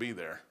that's going to be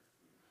there.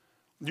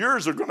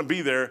 Yours are going to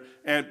be there,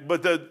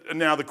 but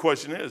now the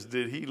question is,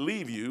 did he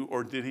leave you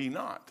or did he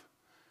not?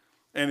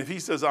 And if he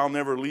says, I'll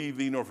never leave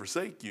thee nor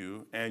forsake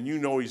you, and you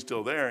know he's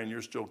still there and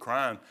you're still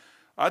crying,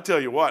 I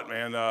tell you what,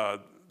 man,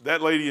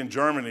 that lady in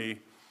Germany,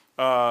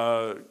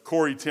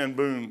 Corrie ten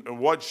Boom,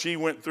 what she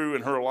went through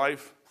in her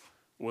life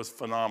was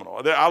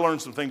phenomenal. I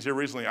learned some things here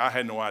recently. I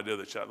had no idea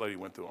that lady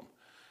went through them.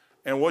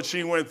 And what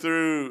she went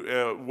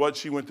through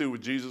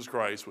with Jesus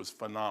Christ was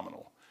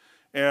phenomenal.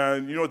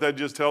 And you know what that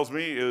just tells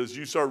me is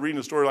you start reading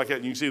a story like that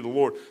and you see the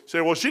Lord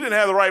say, well, she didn't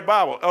have the right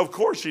Bible. Of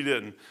course she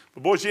didn't.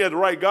 But boy, she had the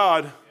right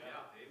God.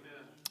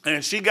 Yeah,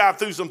 and she got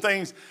through some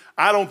things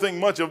I don't think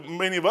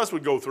many of us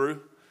would go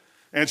through.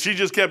 And she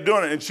just kept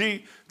doing it.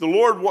 And the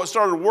Lord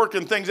started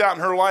working things out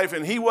in her life,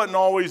 and he wasn't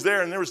always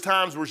there. And there was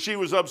times where she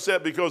was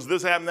upset because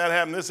this happened, that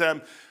happened, this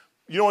happened.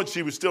 You know what?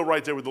 She was still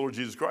right there with the Lord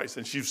Jesus Christ,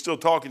 and she was still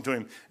talking to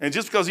him. And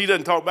just because he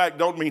doesn't talk back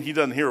don't mean he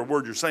doesn't hear a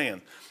word you're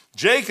saying.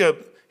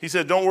 Jacob, he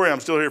said, don't worry, I'm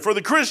still here. For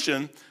the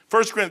Christian,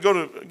 go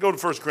to 1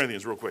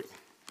 Corinthians real quick.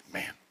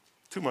 Man,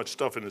 too much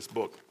stuff in this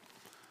book.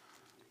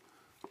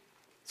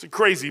 It's a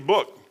crazy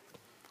book.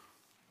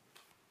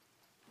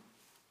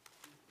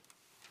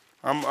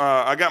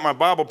 I got my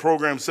Bible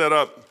program set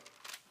up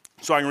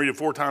so I can read it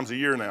 4 times a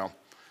year now.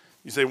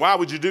 You say, why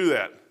would you do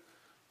that?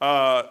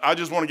 I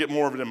just want to get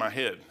more of it in my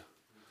head.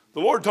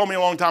 The Lord told me a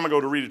long time ago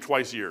to read it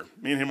twice a year.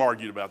 Me and him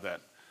argued about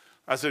that.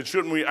 I said,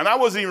 shouldn't we? And I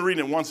wasn't even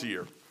reading it once a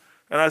year.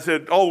 And I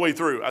said, all the way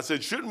through. I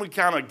said, shouldn't we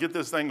kind of get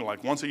this thing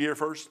like once a year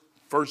first?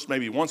 First,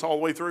 maybe once all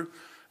the way through.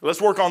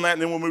 Let's work on that,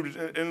 and then we'll move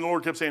to, and the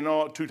Lord kept saying,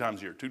 no, 2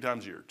 times a year, 2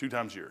 times a year, 2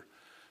 times a year.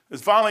 And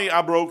finally,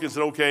 I broke and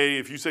said, okay,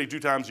 if you say 2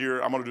 times a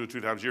year, I'm going to do it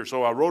 2 times a year.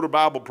 So I wrote a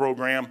Bible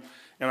program,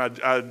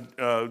 and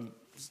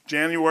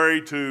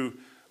January to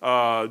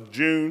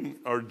June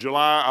or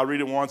July, I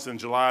read it once, and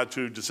July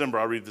to December,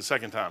 I read it the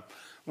second time.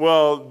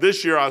 Well,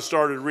 this year I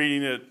started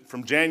reading it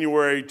from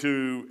January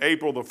to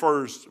April the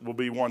 1st will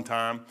be 1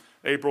 time.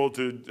 April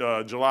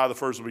to July the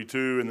 1st will be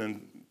 2, and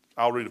then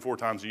I'll read it 4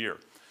 times a year.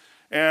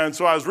 And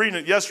so I was reading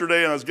it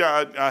yesterday,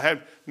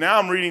 and now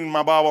I'm reading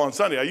my Bible on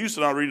Sunday. I used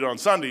to not read it on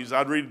Sundays.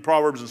 I'd read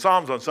Proverbs and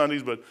Psalms on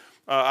Sundays, but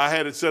I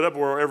had it set up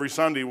where every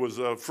Sunday was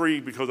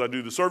free because I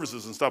do the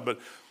services and stuff.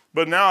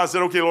 But now I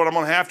said, okay, Lord, I'm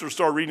going to have to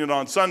start reading it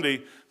on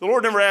Sunday. The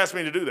Lord never asked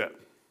me to do that.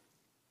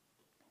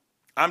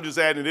 I'm just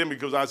adding it in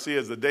because I see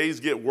as the days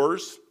get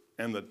worse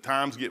and the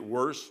times get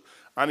worse,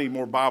 I need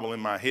more Bible in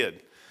my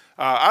head.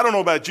 I don't know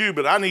about you,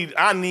 but I need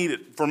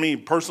it for me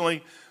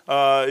personally.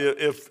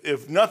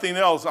 If nothing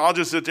else, I'll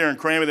just sit there and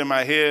cram it in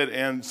my head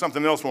and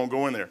something else won't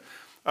go in there.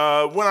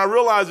 When I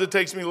realize it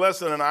takes me less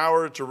than an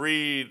hour to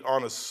read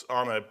on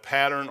a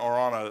pattern or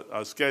on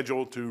a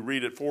schedule to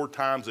read it 4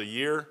 times a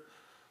year,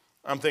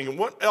 I'm thinking,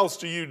 what else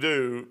do you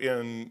do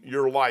in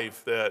your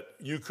life that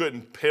you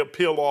couldn't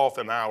peel off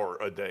an hour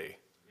a day?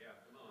 Yeah,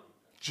 come on.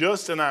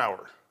 Just an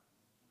hour.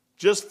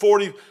 Just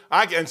 40.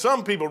 And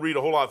some people read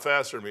a whole lot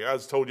faster than me. I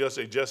was told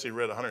yesterday Jesse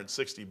read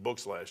 160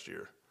 books last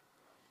year.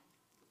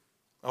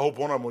 I hope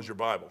one of them was your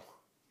Bible.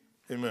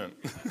 Amen.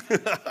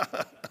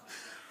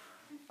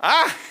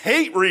 I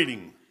hate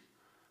reading.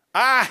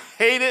 I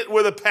hate it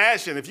with a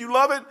passion. If you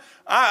love it,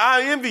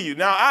 I envy you.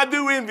 Now, I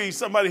do envy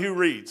somebody who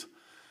reads.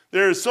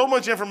 There is so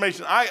much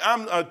information.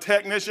 I'm a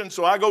technician,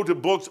 so I go to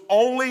books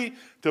only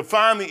to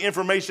find the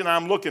information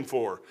I'm looking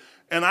for.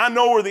 And I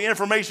know where the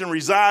information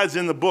resides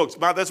in the books.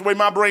 That's the way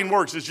my brain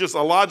works. It's just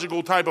a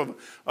logical type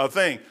of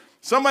thing.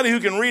 Somebody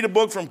who can read a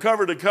book from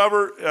cover to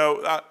cover,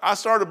 I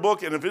start a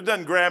book, and if it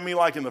doesn't grab me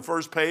like in the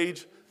first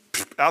page,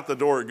 out the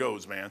door it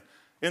goes, man,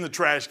 in the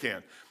trash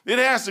can. It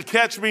has to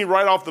catch me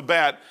right off the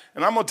bat.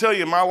 And I'm going to tell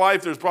you, in my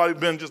life, there's probably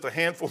been just a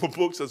handful of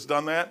books that's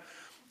done that.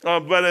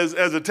 But as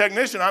a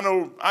technician, I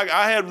know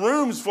I had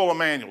rooms full of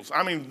manuals.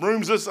 I mean,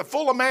 rooms just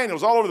full of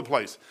manuals all over the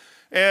place.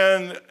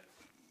 And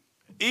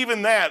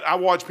even that, I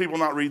watch people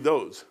not read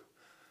those.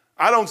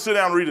 I don't sit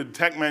down and read a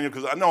tech manual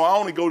because I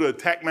only go to a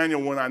tech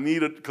manual when I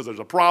need it because there's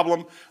a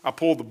problem. I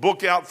pull the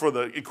book out for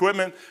the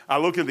equipment. I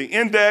look at the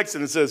index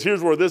and it says,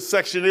 here's where this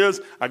section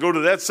is. I go to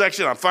that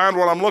section. I find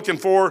what I'm looking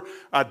for.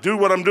 I do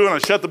what I'm doing. I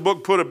shut the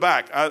book, put it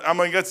back. I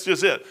mean, that's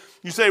just it.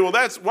 You say, well,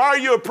 why are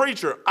you a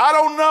preacher? I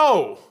don't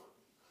know.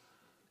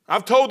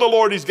 I've told the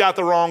Lord he's got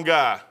the wrong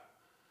guy.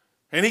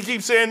 And he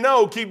keeps saying,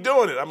 no, keep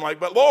doing it. I'm like,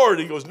 but Lord,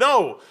 he goes,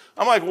 no.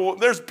 I'm like, well,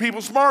 there's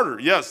people smarter.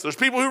 Yes. There's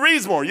people who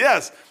reads more.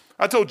 Yes.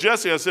 I told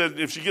Jessie, I said,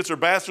 if she gets her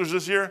bachelor's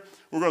this year,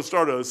 we're going to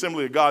start an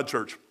Assembly of God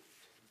church.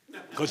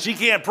 Because she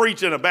can't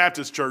preach in a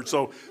Baptist church,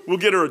 so we'll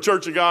get her a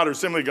Church of God or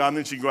Assembly of God, and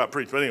then she can go out and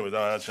preach. But anyway,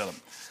 shut up.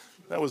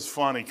 That was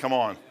funny. Come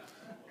on.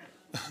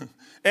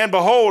 And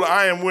behold,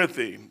 I am with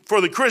thee. For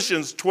the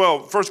Christians,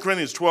 1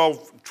 Corinthians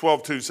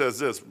 12:2 says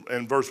this.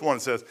 In verse 1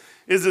 it says,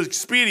 is it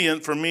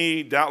expedient for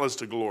me doubtless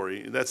to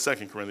glory? That's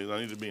 2 Corinthians. I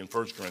need to be in 1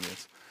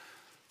 Corinthians.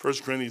 1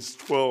 Corinthians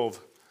 12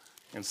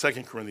 and 2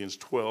 Corinthians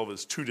 12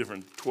 is two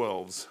different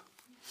 12s.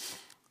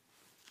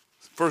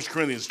 1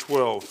 Corinthians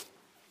 12.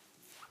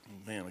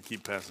 Man, I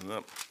keep passing it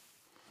up.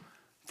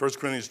 1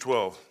 Corinthians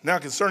 12. Now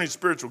concerning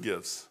spiritual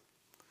gifts.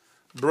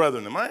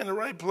 Brethren, am I in the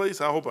right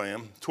place? I hope I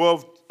am.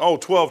 12.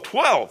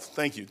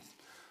 Thank you.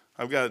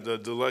 I've got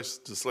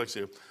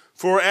dyslexia.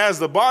 For as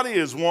the body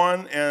is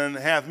one and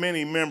hath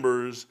many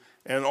members,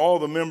 and all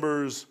the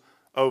members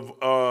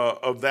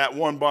of that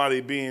one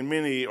body being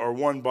many are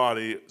one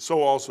body,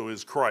 so also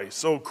is Christ.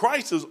 So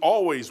Christ is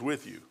always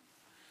with you.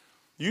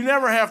 You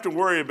never have to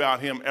worry about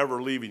him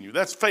ever leaving you.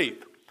 That's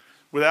faith.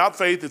 Without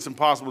faith, it's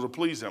impossible to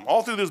please him.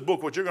 All through this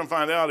book, what you're going to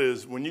find out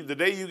is the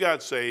day you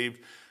got saved,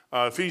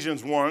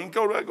 Ephesians 1,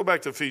 go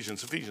back to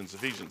Ephesians.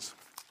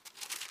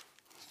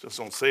 Just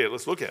don't say it.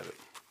 Let's look at it.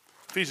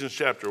 Ephesians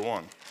chapter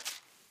 1,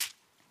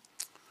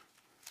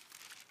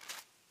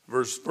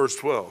 verse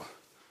 12.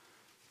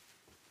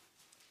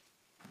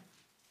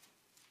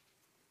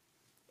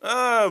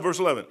 Verse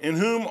 11. In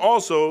whom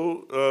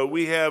also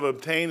we have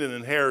obtained an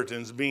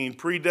inheritance, being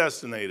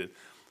predestinated.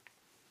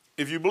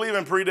 If you believe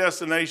in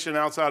predestination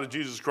outside of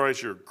Jesus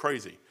Christ, you're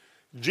crazy.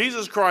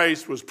 Jesus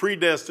Christ was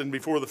predestined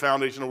before the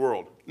foundation of the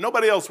world.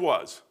 Nobody else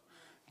was.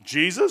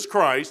 Jesus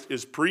Christ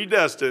is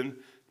predestined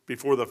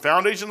before the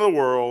foundation of the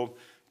world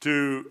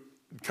to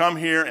come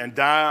here and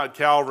die at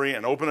Calvary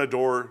and open a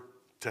door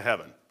to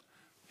heaven.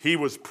 He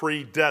was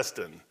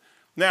predestined.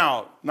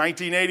 Now,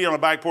 1980 on a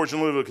back porch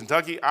in Louisville,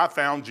 Kentucky, I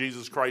found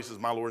Jesus Christ as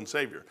my Lord and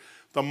Savior.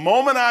 The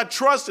moment I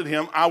trusted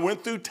him, I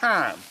went through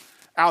time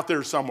out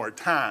there somewhere,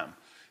 time.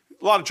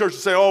 A lot of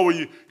churches say, oh,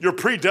 well, you're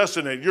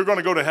predestinated. You're going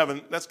to go to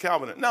heaven. That's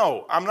Calvinist.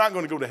 No, I'm not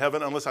going to go to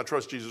heaven unless I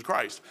trust Jesus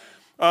Christ.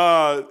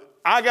 I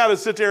got to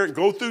sit there and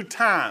go through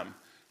time.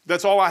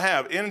 That's all I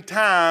have. In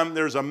time,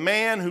 there's a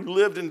man who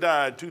lived and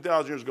died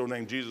 2,000 years ago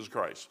named Jesus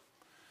Christ.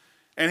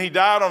 And he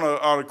died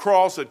on a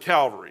cross at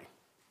Calvary.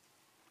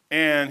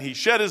 And he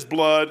shed his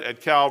blood at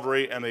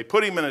Calvary, and they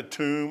put him in a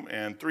tomb,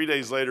 and 3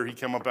 days later, he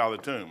came up out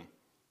of the tomb.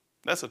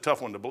 That's a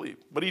tough one to believe,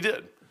 but he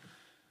did.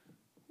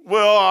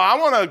 Well, I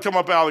want to come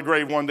up out of the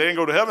grave one day and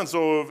go to heaven,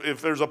 so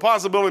if there's a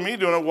possibility of me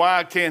doing it,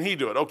 why can't he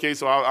do it? Okay,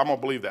 so I'm going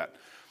to believe that.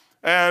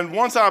 And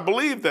once I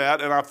believed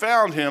that and I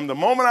found him, the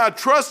moment I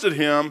trusted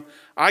him,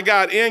 I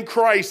got in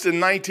Christ in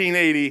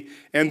 1980,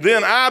 and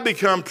then I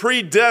become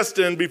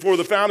predestined before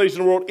the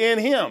foundation of the world in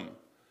him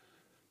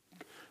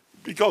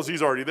because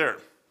he's already there.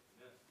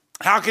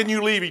 How can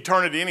you leave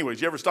eternity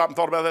anyways? You ever stop and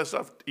thought about that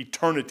stuff?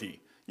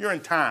 Eternity. You're in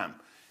time.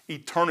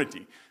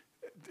 Eternity.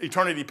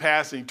 Eternity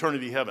past and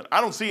eternity heaven.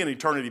 I don't see an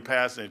eternity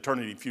past and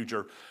eternity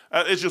future.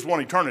 It's just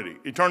one eternity.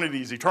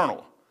 Eternity is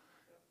eternal.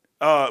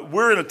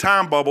 We're in a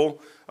time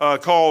bubble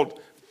called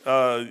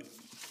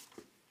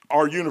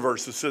our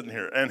universe is sitting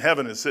here and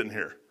heaven is sitting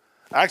here.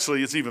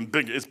 Actually, it's even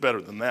bigger. It's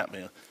better than that,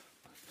 man.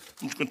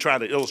 I'm just going to try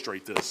to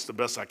illustrate this the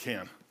best I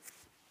can.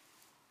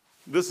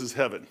 This is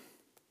heaven.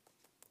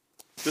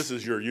 This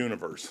is your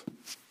universe.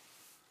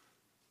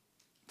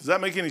 Does that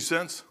make any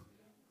sense?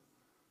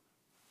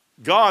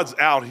 God's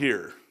out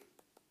here.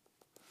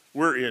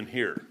 We're in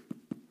here.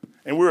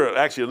 And we're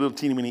actually a little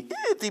teeny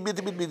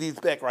weeny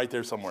speck right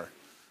there somewhere.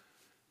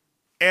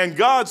 And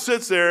God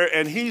sits there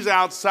and he's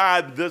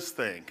outside this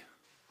thing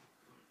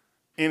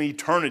in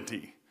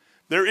eternity.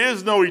 There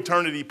is no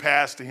eternity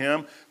past to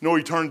him, no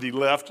eternity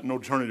left, no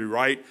eternity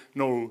right,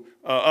 no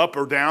up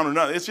or down or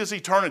nothing. It's just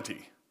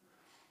eternity.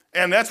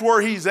 And that's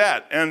where he's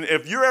at. And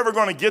if you're ever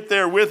going to get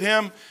there with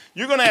him,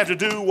 you're going to have to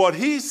do what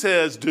he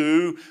says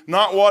do,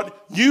 not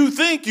what you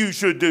think you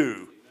should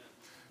do.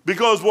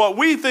 Because what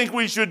we think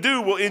we should do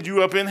will end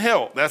you up in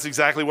hell. That's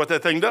exactly what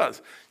that thing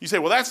does. You say,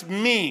 well, that's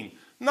mean.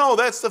 No,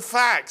 that's the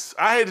facts.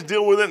 I had to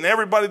deal with it, and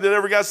everybody that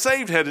ever got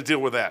saved had to deal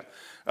with that.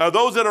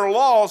 Those that are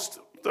lost,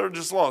 they're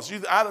just lost.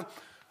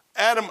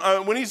 Adam,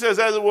 when he says,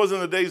 as it was in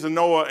the days of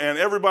Noah, and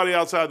everybody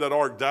outside that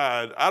ark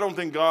died, I don't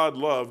think God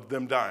loved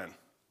them dying.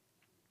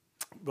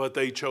 But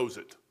they chose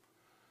it.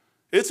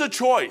 It's a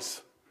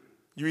choice.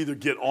 You either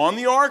get on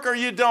the ark or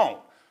you don't.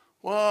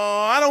 Well,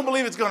 I don't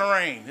believe it's going to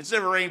rain. It's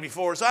never rained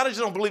before, so I just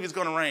don't believe it's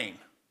going to rain.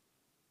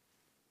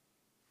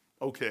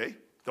 Okay,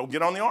 don't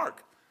get on the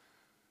ark.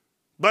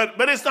 But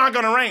it's not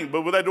going to rain.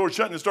 But with that door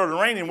shut and it started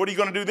raining, what are you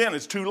going to do then?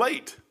 It's too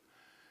late.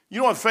 You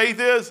know what faith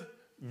is?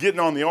 Getting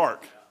on the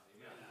ark.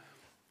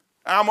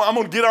 I'm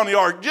going to get on the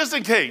ark just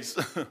in case.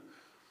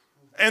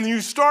 And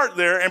you start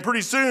there, and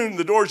pretty soon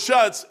the door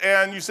shuts,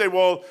 and you say,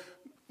 well,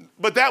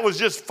 but that was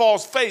just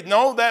false faith.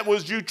 No, that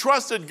was you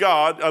trusted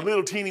God a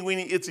little teeny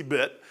weeny itsy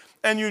bit,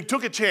 and you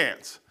took a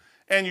chance.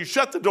 And you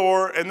shut the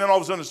door, and then all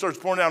of a sudden it starts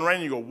pouring down rain,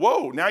 and you go,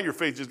 whoa, now your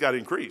faith just got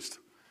increased.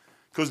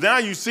 Because now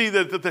you see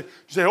that you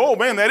say, oh,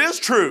 man, that is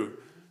true.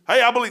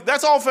 Hey, I believe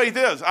that's all faith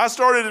is. I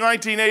started in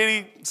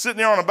 1980, sitting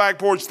there on a back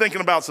porch thinking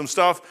about some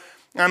stuff.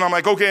 And I'm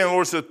like, okay. And the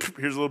Lord said,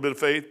 here's a little bit of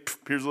faith.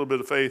 Here's a little bit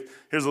of faith.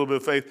 Here's a little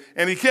bit of faith.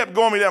 And he kept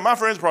going me down. My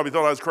friends probably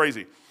thought I was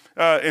crazy.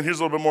 And here's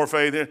a little bit more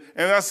faith.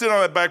 And I sit on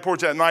that back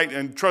porch at night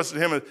and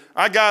trusted him.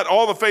 I got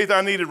all the faith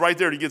I needed right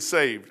there to get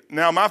saved.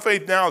 Now, my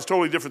faith now is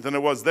totally different than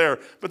it was there.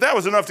 But that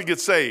was enough to get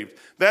saved.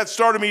 That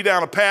started me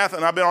down a path,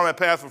 and I've been on that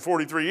path for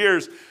 43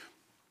 years.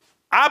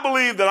 I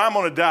believe that I'm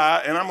going to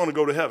die, and I'm going to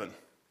go to heaven.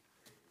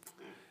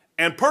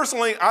 And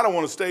personally, I don't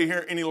want to stay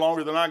here any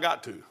longer than I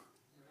got to.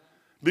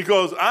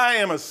 Because I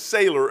am a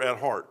sailor at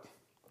heart.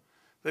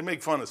 They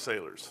make fun of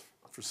sailors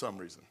for some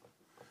reason.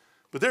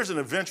 But there's an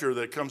adventure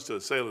that comes to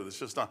a sailor that's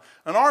just not.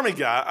 An Army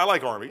guy, I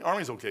like Army.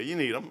 Army's okay. You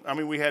need them. I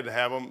mean, we had to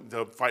have them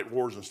to fight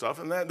wars and stuff,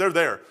 and they're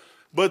there.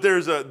 But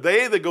there's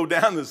they that go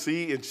down the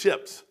sea in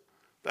ships.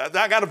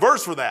 I got a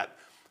verse for that.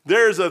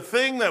 There's a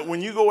thing that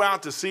when you go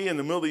out to sea in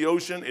the middle of the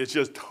ocean, it's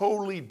just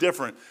totally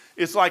different.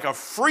 It's like a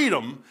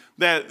freedom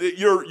that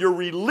you're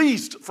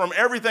released from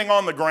everything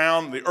on the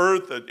ground, the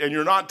earth, and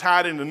you're not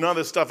tied into none of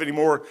this stuff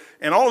anymore.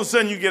 And all of a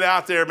sudden you get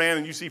out there, man,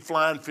 and you see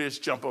flying fish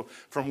jump up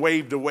from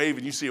wave to wave,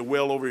 and you see a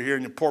whale over here,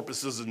 and your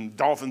porpoises and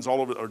dolphins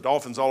all over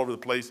the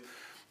place.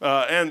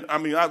 And I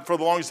mean, for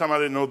the longest time, I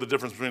didn't know the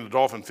difference between a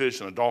dolphin fish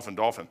and a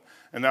dolphin.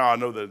 And now I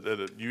know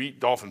that you eat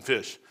dolphin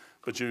fish.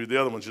 But the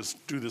other ones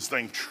just do this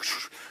thing.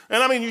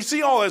 And I mean, you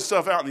see all that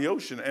stuff out in the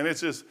ocean, and it's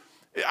just,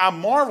 I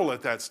marvel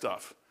at that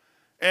stuff.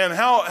 And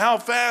how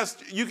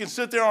fast you can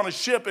sit there on a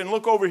ship and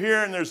look over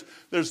here, and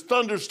there's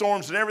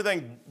thunderstorms and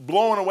everything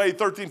blowing away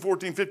 13,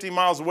 14, 15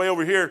 miles away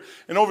over here.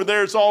 And over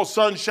there, it's all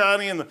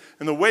sunshiny, and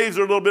the waves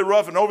are a little bit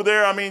rough. And over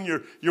there, I mean,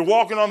 you're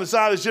walking on the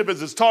side of the ship as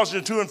it's tossing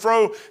you to and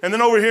fro. And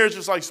then over here, it's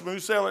just like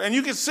smooth sailing. And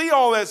you can see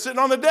all that sitting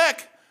on the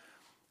deck.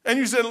 And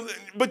you said,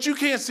 but you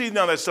can't see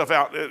none of that stuff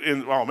out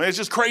oh man, it's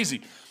just crazy.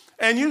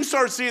 And you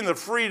start seeing the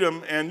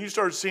freedom, and you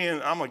start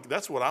seeing, I'm like,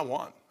 that's what I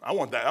want. I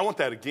want that. I want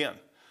that again.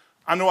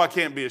 I know I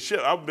can't be a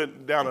ship. I've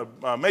been down to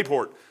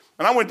Mayport.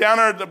 And I went down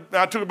there,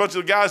 I took a bunch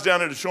of the guys down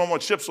there to show them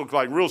what ships look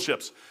like, real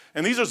ships.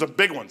 And these are some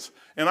big ones.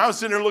 And I was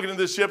sitting there looking at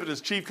this ship, and this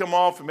chief come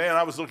off, and man,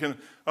 I was looking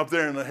up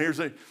there,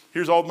 and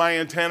here's all my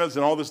antennas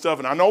and all this stuff,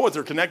 and I know what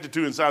they're connected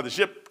to inside the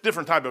ship,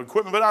 different type of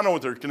equipment, but I know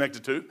what they're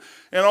connected to.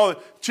 And all the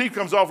chief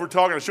comes off, we're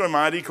talking, I show him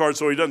my ID card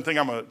so he doesn't think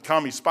I'm a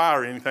commie spy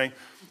or anything.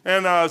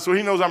 And so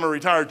he knows I'm a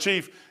retired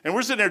chief. And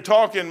we're sitting there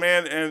talking,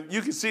 man, and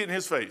you can see it in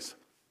his face.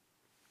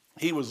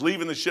 He was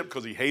leaving the ship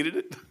because he hated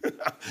it.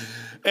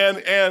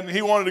 and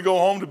he wanted to go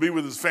home to be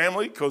with his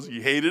family because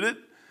he hated it.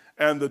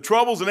 And the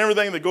troubles and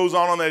everything that goes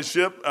on that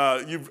ship,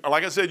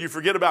 like I said, you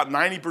forget about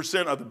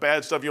 90% of the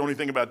bad stuff. You only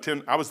think about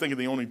 10. I was thinking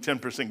the only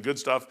 10% good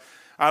stuff.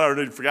 I'd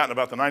already forgotten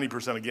about the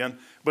 90% again.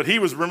 But he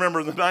was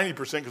remembering the 90%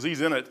 because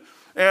he's in it.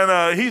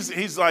 And he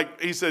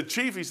said,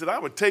 Chief, he said, I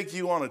would take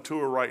you on a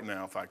tour right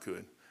now if I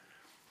could.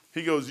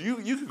 He goes, you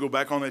could go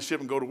back on that ship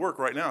and go to work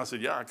right now. I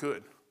said, yeah, I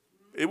could.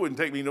 It wouldn't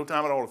take me no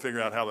time at all to figure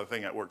out how that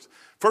thing works.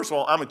 First of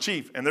all, I'm a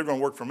chief, and they're going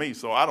to work for me,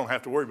 so I don't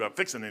have to worry about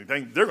fixing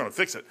anything. They're going to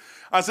fix it.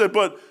 I said,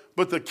 but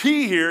the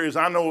key here is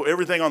I know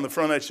everything on the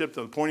front of that ship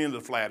to the point end to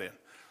the flat end.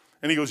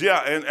 And he goes, yeah,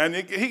 and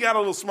he got a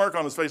little smirk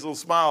on his face, a little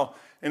smile,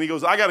 and he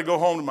goes, I got to go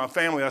home to my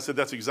family. I said,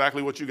 that's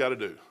exactly what you got to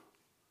do.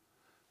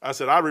 I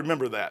said, I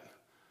remember that.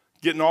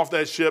 Getting off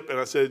that ship, and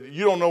I said,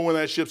 you don't know when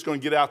that ship's going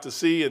to get out to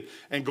sea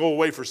and go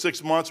away for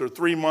 6 months or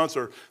 3 months,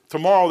 or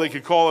tomorrow they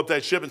could call up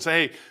that ship and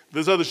say, hey,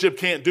 this other ship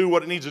can't do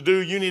what it needs to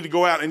do. You need to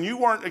go out. And you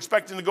weren't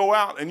expecting to go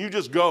out, and you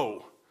just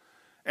go.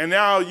 And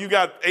now you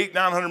got 800,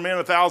 900 men,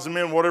 1,000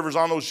 men, whatever's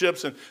on those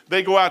ships, and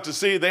they go out to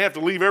sea. They have to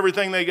leave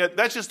everything they get.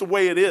 That's just the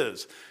way it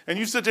is. And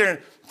you sit there, and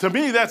to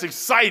me, that's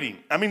exciting.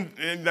 I mean,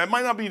 that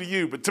might not be to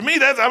you, but to me,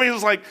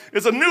 it's like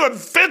it's a new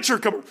adventure.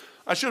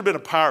 I should have been a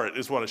pirate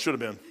is what I should have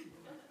been.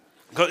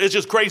 Because it's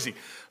just crazy.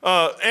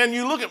 And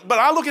but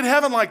I look at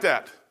heaven like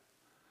that.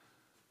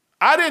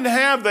 I didn't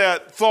have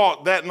that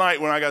thought that night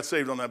when I got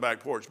saved on that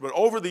back porch. But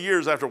over the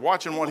years, after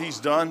watching what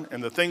he's done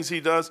and the things he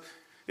does,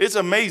 it's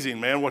amazing,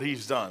 man, what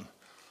he's done.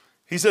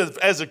 He says,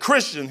 as a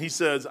Christian, he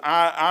says,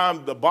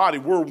 I'm the body,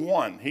 we're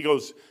one. He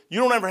goes, you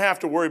don't ever have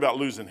to worry about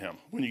losing him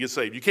when you get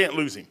saved. You can't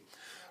lose him.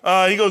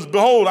 He goes,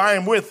 behold, I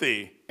am with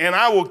thee, and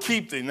I will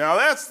keep thee. Now,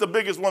 that's the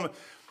biggest one.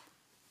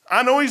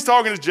 I know he's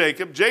talking to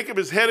Jacob. Jacob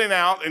is heading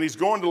out, and he's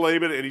going to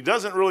Laban, and he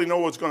doesn't really know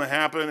what's going to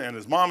happen, and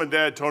his mom and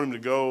dad told him to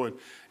go,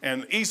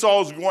 and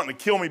Esau's wanting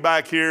to kill me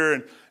back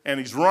here, and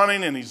he's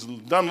running, and he's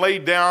done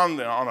laid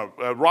down on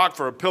a rock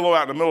for a pillow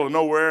out in the middle of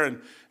nowhere,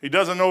 and he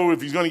doesn't know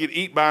if he's going to get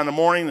eaten by in the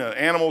morning, the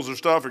animals or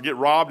stuff, or get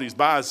robbed. He's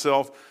by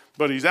himself,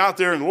 but he's out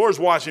there, and the Lord's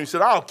watching. He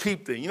said, I'll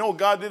keep thee. You know what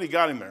God did? He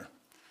got him there.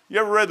 You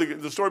ever read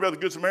the story about the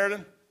Good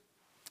Samaritan?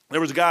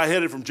 There was a guy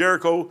headed from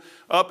Jericho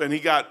up, and he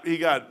got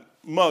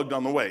mugged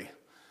on the way.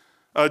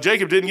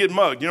 Jacob didn't get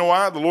mugged. You know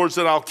why? The Lord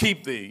said, I'll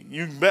keep thee.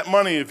 You can bet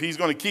money if he's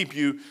going to keep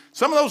you.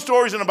 Some of those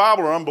stories in the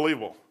Bible are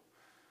unbelievable.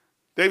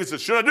 David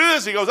said, should I do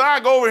this? He goes,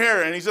 go over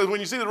here. And he says,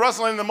 when you see the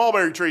rustling in the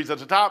mulberry trees at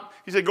the top,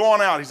 he said, go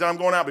on out. He said, I'm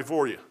going out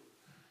before you.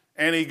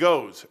 And he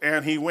goes,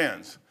 and he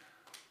wins.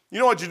 You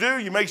know what you do?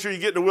 You make sure you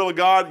get in the will of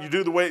God. You do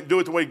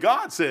it the way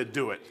God said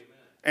do it.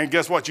 And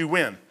guess what? You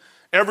win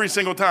every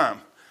single time.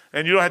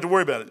 And you don't have to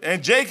worry about it.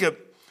 And Jacob,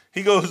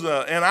 he goes,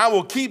 and I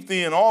will keep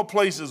thee in all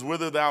places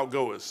whither thou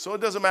goest. So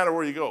it doesn't matter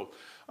where you go.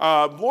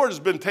 The Lord has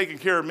been taking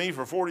care of me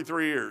for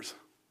 43 years.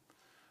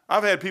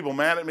 I've had people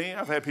mad at me.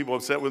 I've had people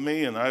upset with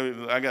me. And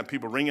I got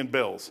people ringing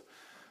bells.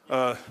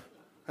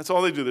 That's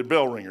all they do. They're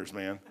bell ringers,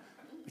 man.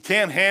 They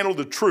can't handle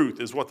the truth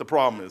is what the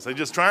problem is. They're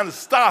just trying to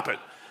stop it.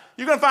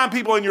 You're going to find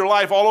people in your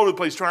life all over the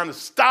place trying to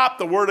stop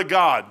the word of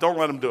God. Don't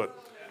let them do it.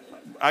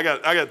 I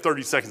got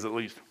 30 seconds at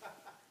least.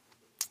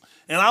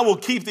 And I will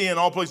keep thee in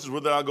all places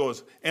where thou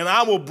goest, and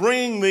I will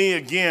bring thee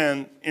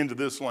again into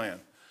this land.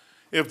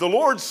 If the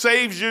Lord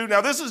saves you, now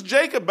this is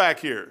Jacob back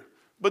here,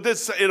 but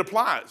it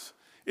applies.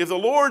 If the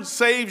Lord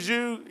saves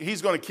you,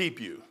 he's going to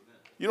keep you.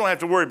 You don't have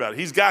to worry about it.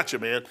 He's got you,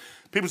 man.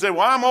 People say,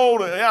 well, I'm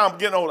old. Yeah, I'm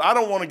getting old. I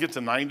don't want to get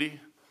to 90.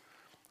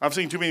 I've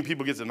seen too many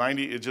people get to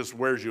 90. It just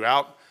wears you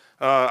out.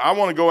 I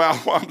want to go out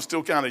while I'm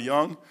still kind of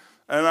young.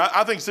 And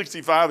I think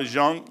 65 is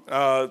young.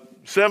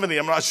 70,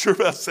 I'm not sure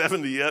about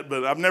 70 yet,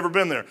 but I've never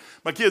been there.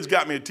 My kids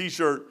got me a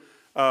T-shirt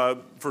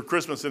for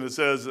Christmas, and it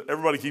says,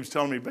 everybody keeps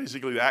telling me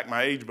basically to act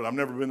my age, but I've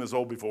never been this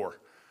old before.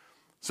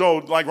 So,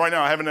 like right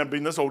now, I haven't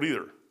been this old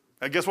either.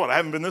 And guess what? I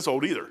haven't been this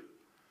old either.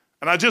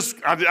 And I just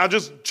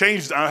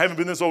changed. I haven't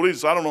been this old either,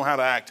 so I don't know how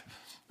to act.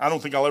 I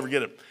don't think I'll ever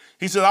get it.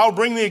 He said, I'll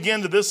bring thee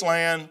again to this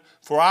land,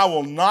 for I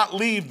will not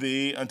leave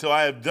thee until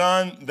I have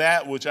done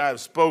that which I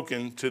have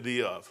spoken to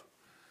thee of.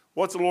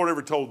 What's the Lord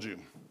ever told you?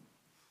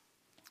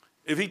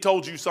 If he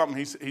told you something,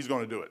 he's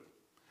going to do it.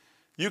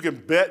 You can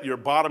bet your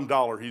bottom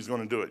dollar he's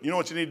going to do it. You know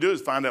what you need to do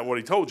is find out what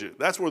he told you.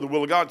 That's where the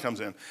will of God comes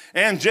in.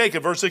 And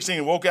Jacob, verse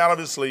 16, woke out of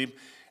his sleep,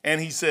 and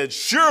he said,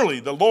 surely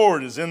the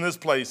Lord is in this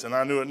place, and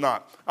I knew it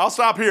not. I'll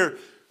stop here.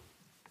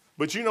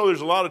 But you know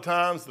there's a lot of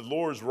times the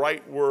Lord's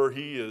right where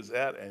he is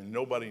at, and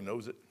nobody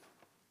knows it.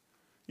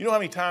 You know how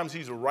many times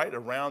he's right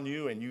around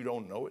you, and you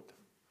don't know it?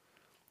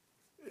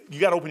 You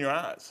got to open your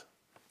eyes.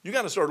 You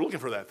got to start looking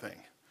for that thing.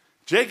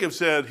 Jacob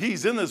said,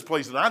 he's in this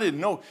place, and I didn't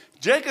know.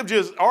 Jacob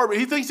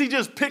he thinks he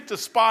just picked a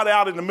spot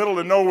out in the middle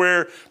of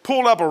nowhere,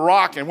 pulled up a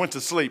rock, and went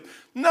to sleep.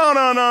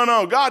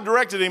 No. God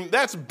directed him.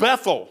 That's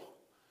Bethel.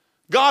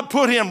 God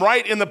put him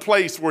right in the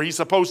place where he's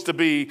supposed to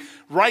be,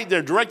 right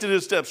there, directed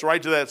his steps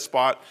right to that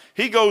spot.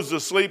 He goes to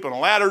sleep, and a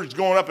ladder is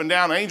going up and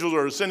down. Angels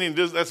are ascending.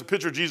 That's a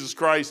picture of Jesus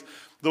Christ.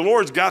 The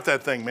Lord's got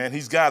that thing, man.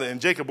 He's got it.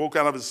 And Jacob woke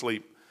out of his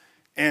sleep,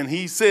 and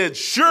he said,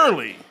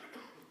 surely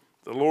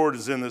the Lord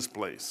is in this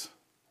place,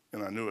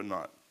 and I knew it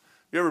not.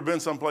 You ever been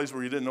someplace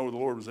where you didn't know the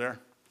Lord was there,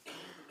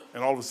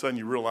 and all of a sudden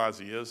you realize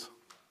he is?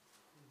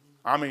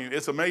 I mean,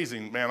 it's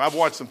amazing, man. I've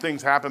watched some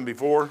things happen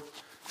before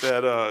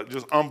that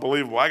just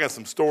unbelievable. I got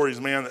some stories,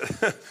 man.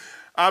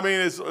 I mean,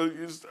 it's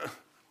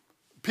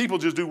people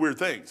just do weird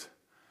things.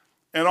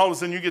 And all of a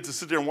sudden you get to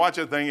sit there and watch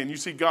that thing, and you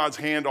see God's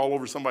hand all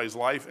over somebody's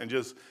life, and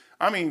just,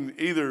 I mean,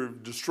 either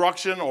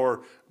destruction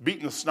or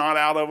beating the snot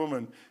out of them.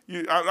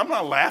 And I'm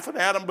not laughing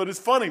at them, but it's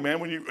funny, man,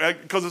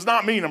 because it's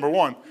not me, number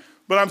one.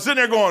 But I'm sitting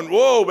there going,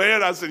 whoa,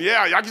 man. I said,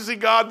 yeah, I can see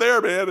God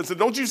there, man. I said,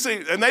 don't you see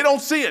it? And they don't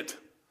see it.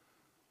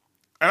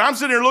 And I'm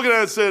sitting here looking at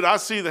it and said, I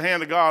see the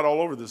hand of God all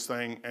over this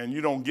thing, and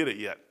you don't get it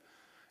yet.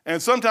 And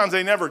sometimes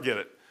they never get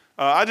it.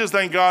 I just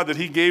thank God that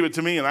he gave it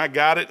to me, and I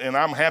got it, and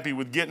I'm happy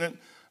with getting it.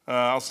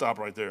 I'll stop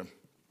right there.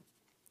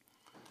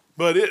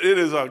 But it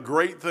is a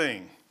great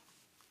thing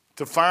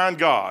to find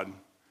God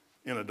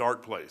in a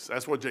dark place.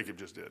 That's what Jacob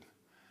just did.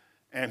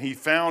 And he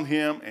found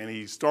him, and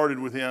he started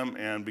with him.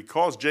 And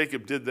because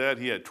Jacob did that,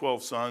 he had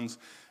 12 sons.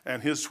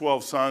 And his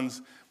 12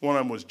 sons, one of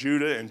them was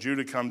Judah, and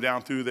Judah come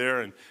down through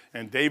there.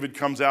 And David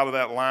comes out of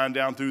that line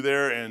down through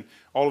there. And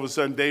all of a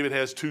sudden, David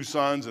has 2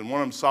 sons, and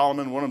one of them's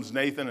Solomon, one of them's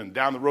Nathan. And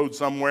down the road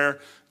somewhere,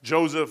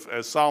 Joseph,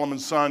 as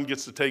Solomon's son,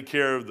 gets to take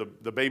care of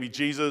the baby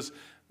Jesus.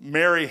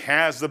 Mary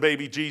has the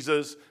baby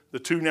Jesus. The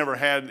 2 never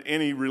had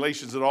any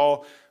relations at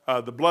all.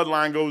 The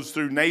bloodline goes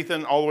through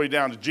Nathan all the way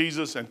down to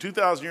Jesus. And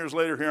 2,000 years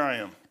later, here I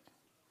am.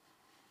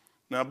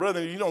 Now,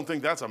 brother, you don't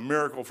think that's a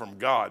miracle from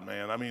God,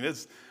 man. I mean,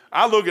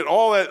 I look at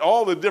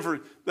all the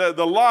different,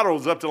 the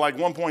lotto's up to like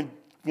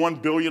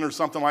 1.1 billion or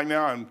something like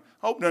now, and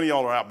I hope none of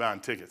y'all are out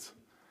buying tickets.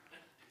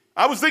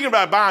 I was thinking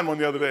about buying one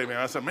the other day, man.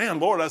 I said, man,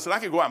 Lord, I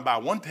could go out and buy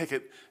one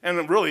ticket,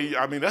 and really,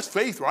 I mean, that's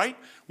faith, right?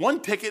 One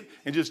ticket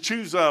and just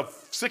choose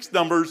 6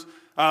 numbers.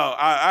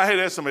 I had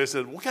asked somebody, I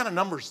said, what kind of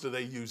numbers do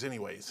they use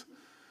anyways?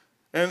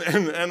 And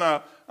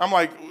I'm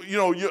like,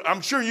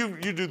 I'm sure you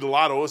do the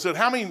lotto. I said,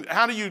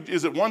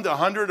 is it 1 to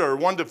 100 or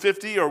 1 to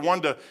 50 or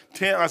 1 to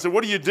 10? I said,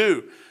 what do you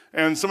do?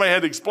 And somebody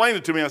had to explain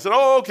it to me. I said,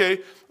 oh, okay.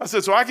 I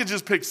said, so I could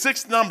just pick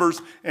 6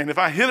 numbers, and if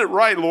I hit it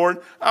right,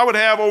 Lord, I would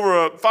have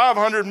over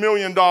 $500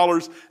 million.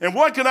 And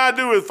what can I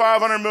do with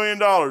 $500 million?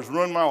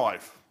 Ruin my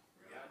life.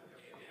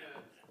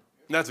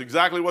 That's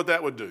exactly what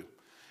that would do.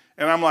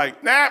 And I'm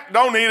like, nah,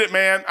 don't need it,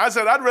 man. I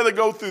said, I'd rather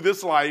go through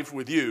this life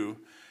with you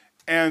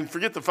and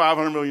forget the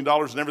 $500 million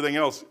and everything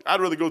else. I'd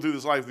rather go through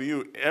this life with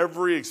you.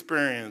 Every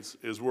experience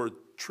is worth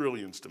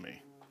trillions to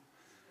me,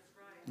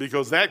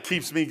 because that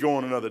keeps me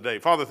going another day.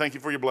 Father, thank you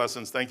for your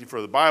blessings. Thank you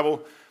for the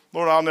Bible.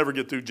 Lord, I'll never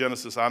get through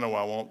Genesis. I know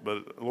I won't,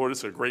 but Lord,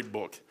 it's a great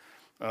book.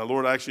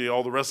 Lord, actually,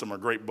 all the rest of them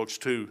are great books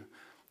too.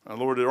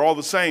 Lord, they're all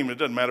the same. It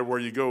doesn't matter where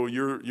you go.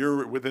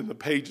 You're within the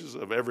pages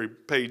of every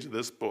page of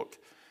this book.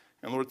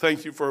 And Lord,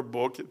 thank you for a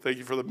book. Thank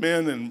you for the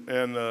men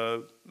and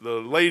the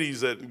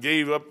ladies that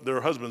gave up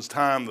their husbands'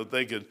 time that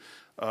they could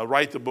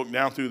write the book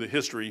down through the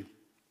history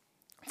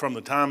from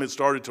the time it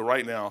started to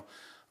right now.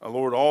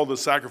 Lord, all the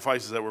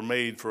sacrifices that were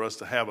made for us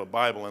to have a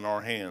Bible in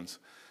our hands.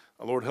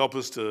 Lord, help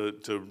us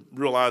to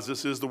realize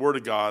this is the Word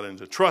of God and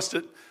to trust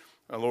it,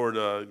 Lord,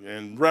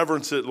 and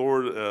reverence it,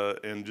 Lord,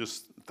 and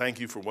just thank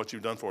you for what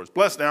you've done for us.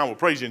 Bless now. We'll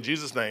praise you in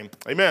Jesus' name.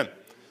 Amen.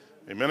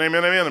 Amen,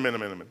 amen, amen, amen,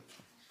 amen, amen.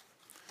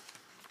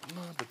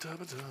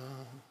 La-ba-da-ba-da,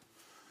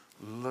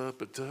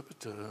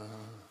 la-ba-da-ba-da.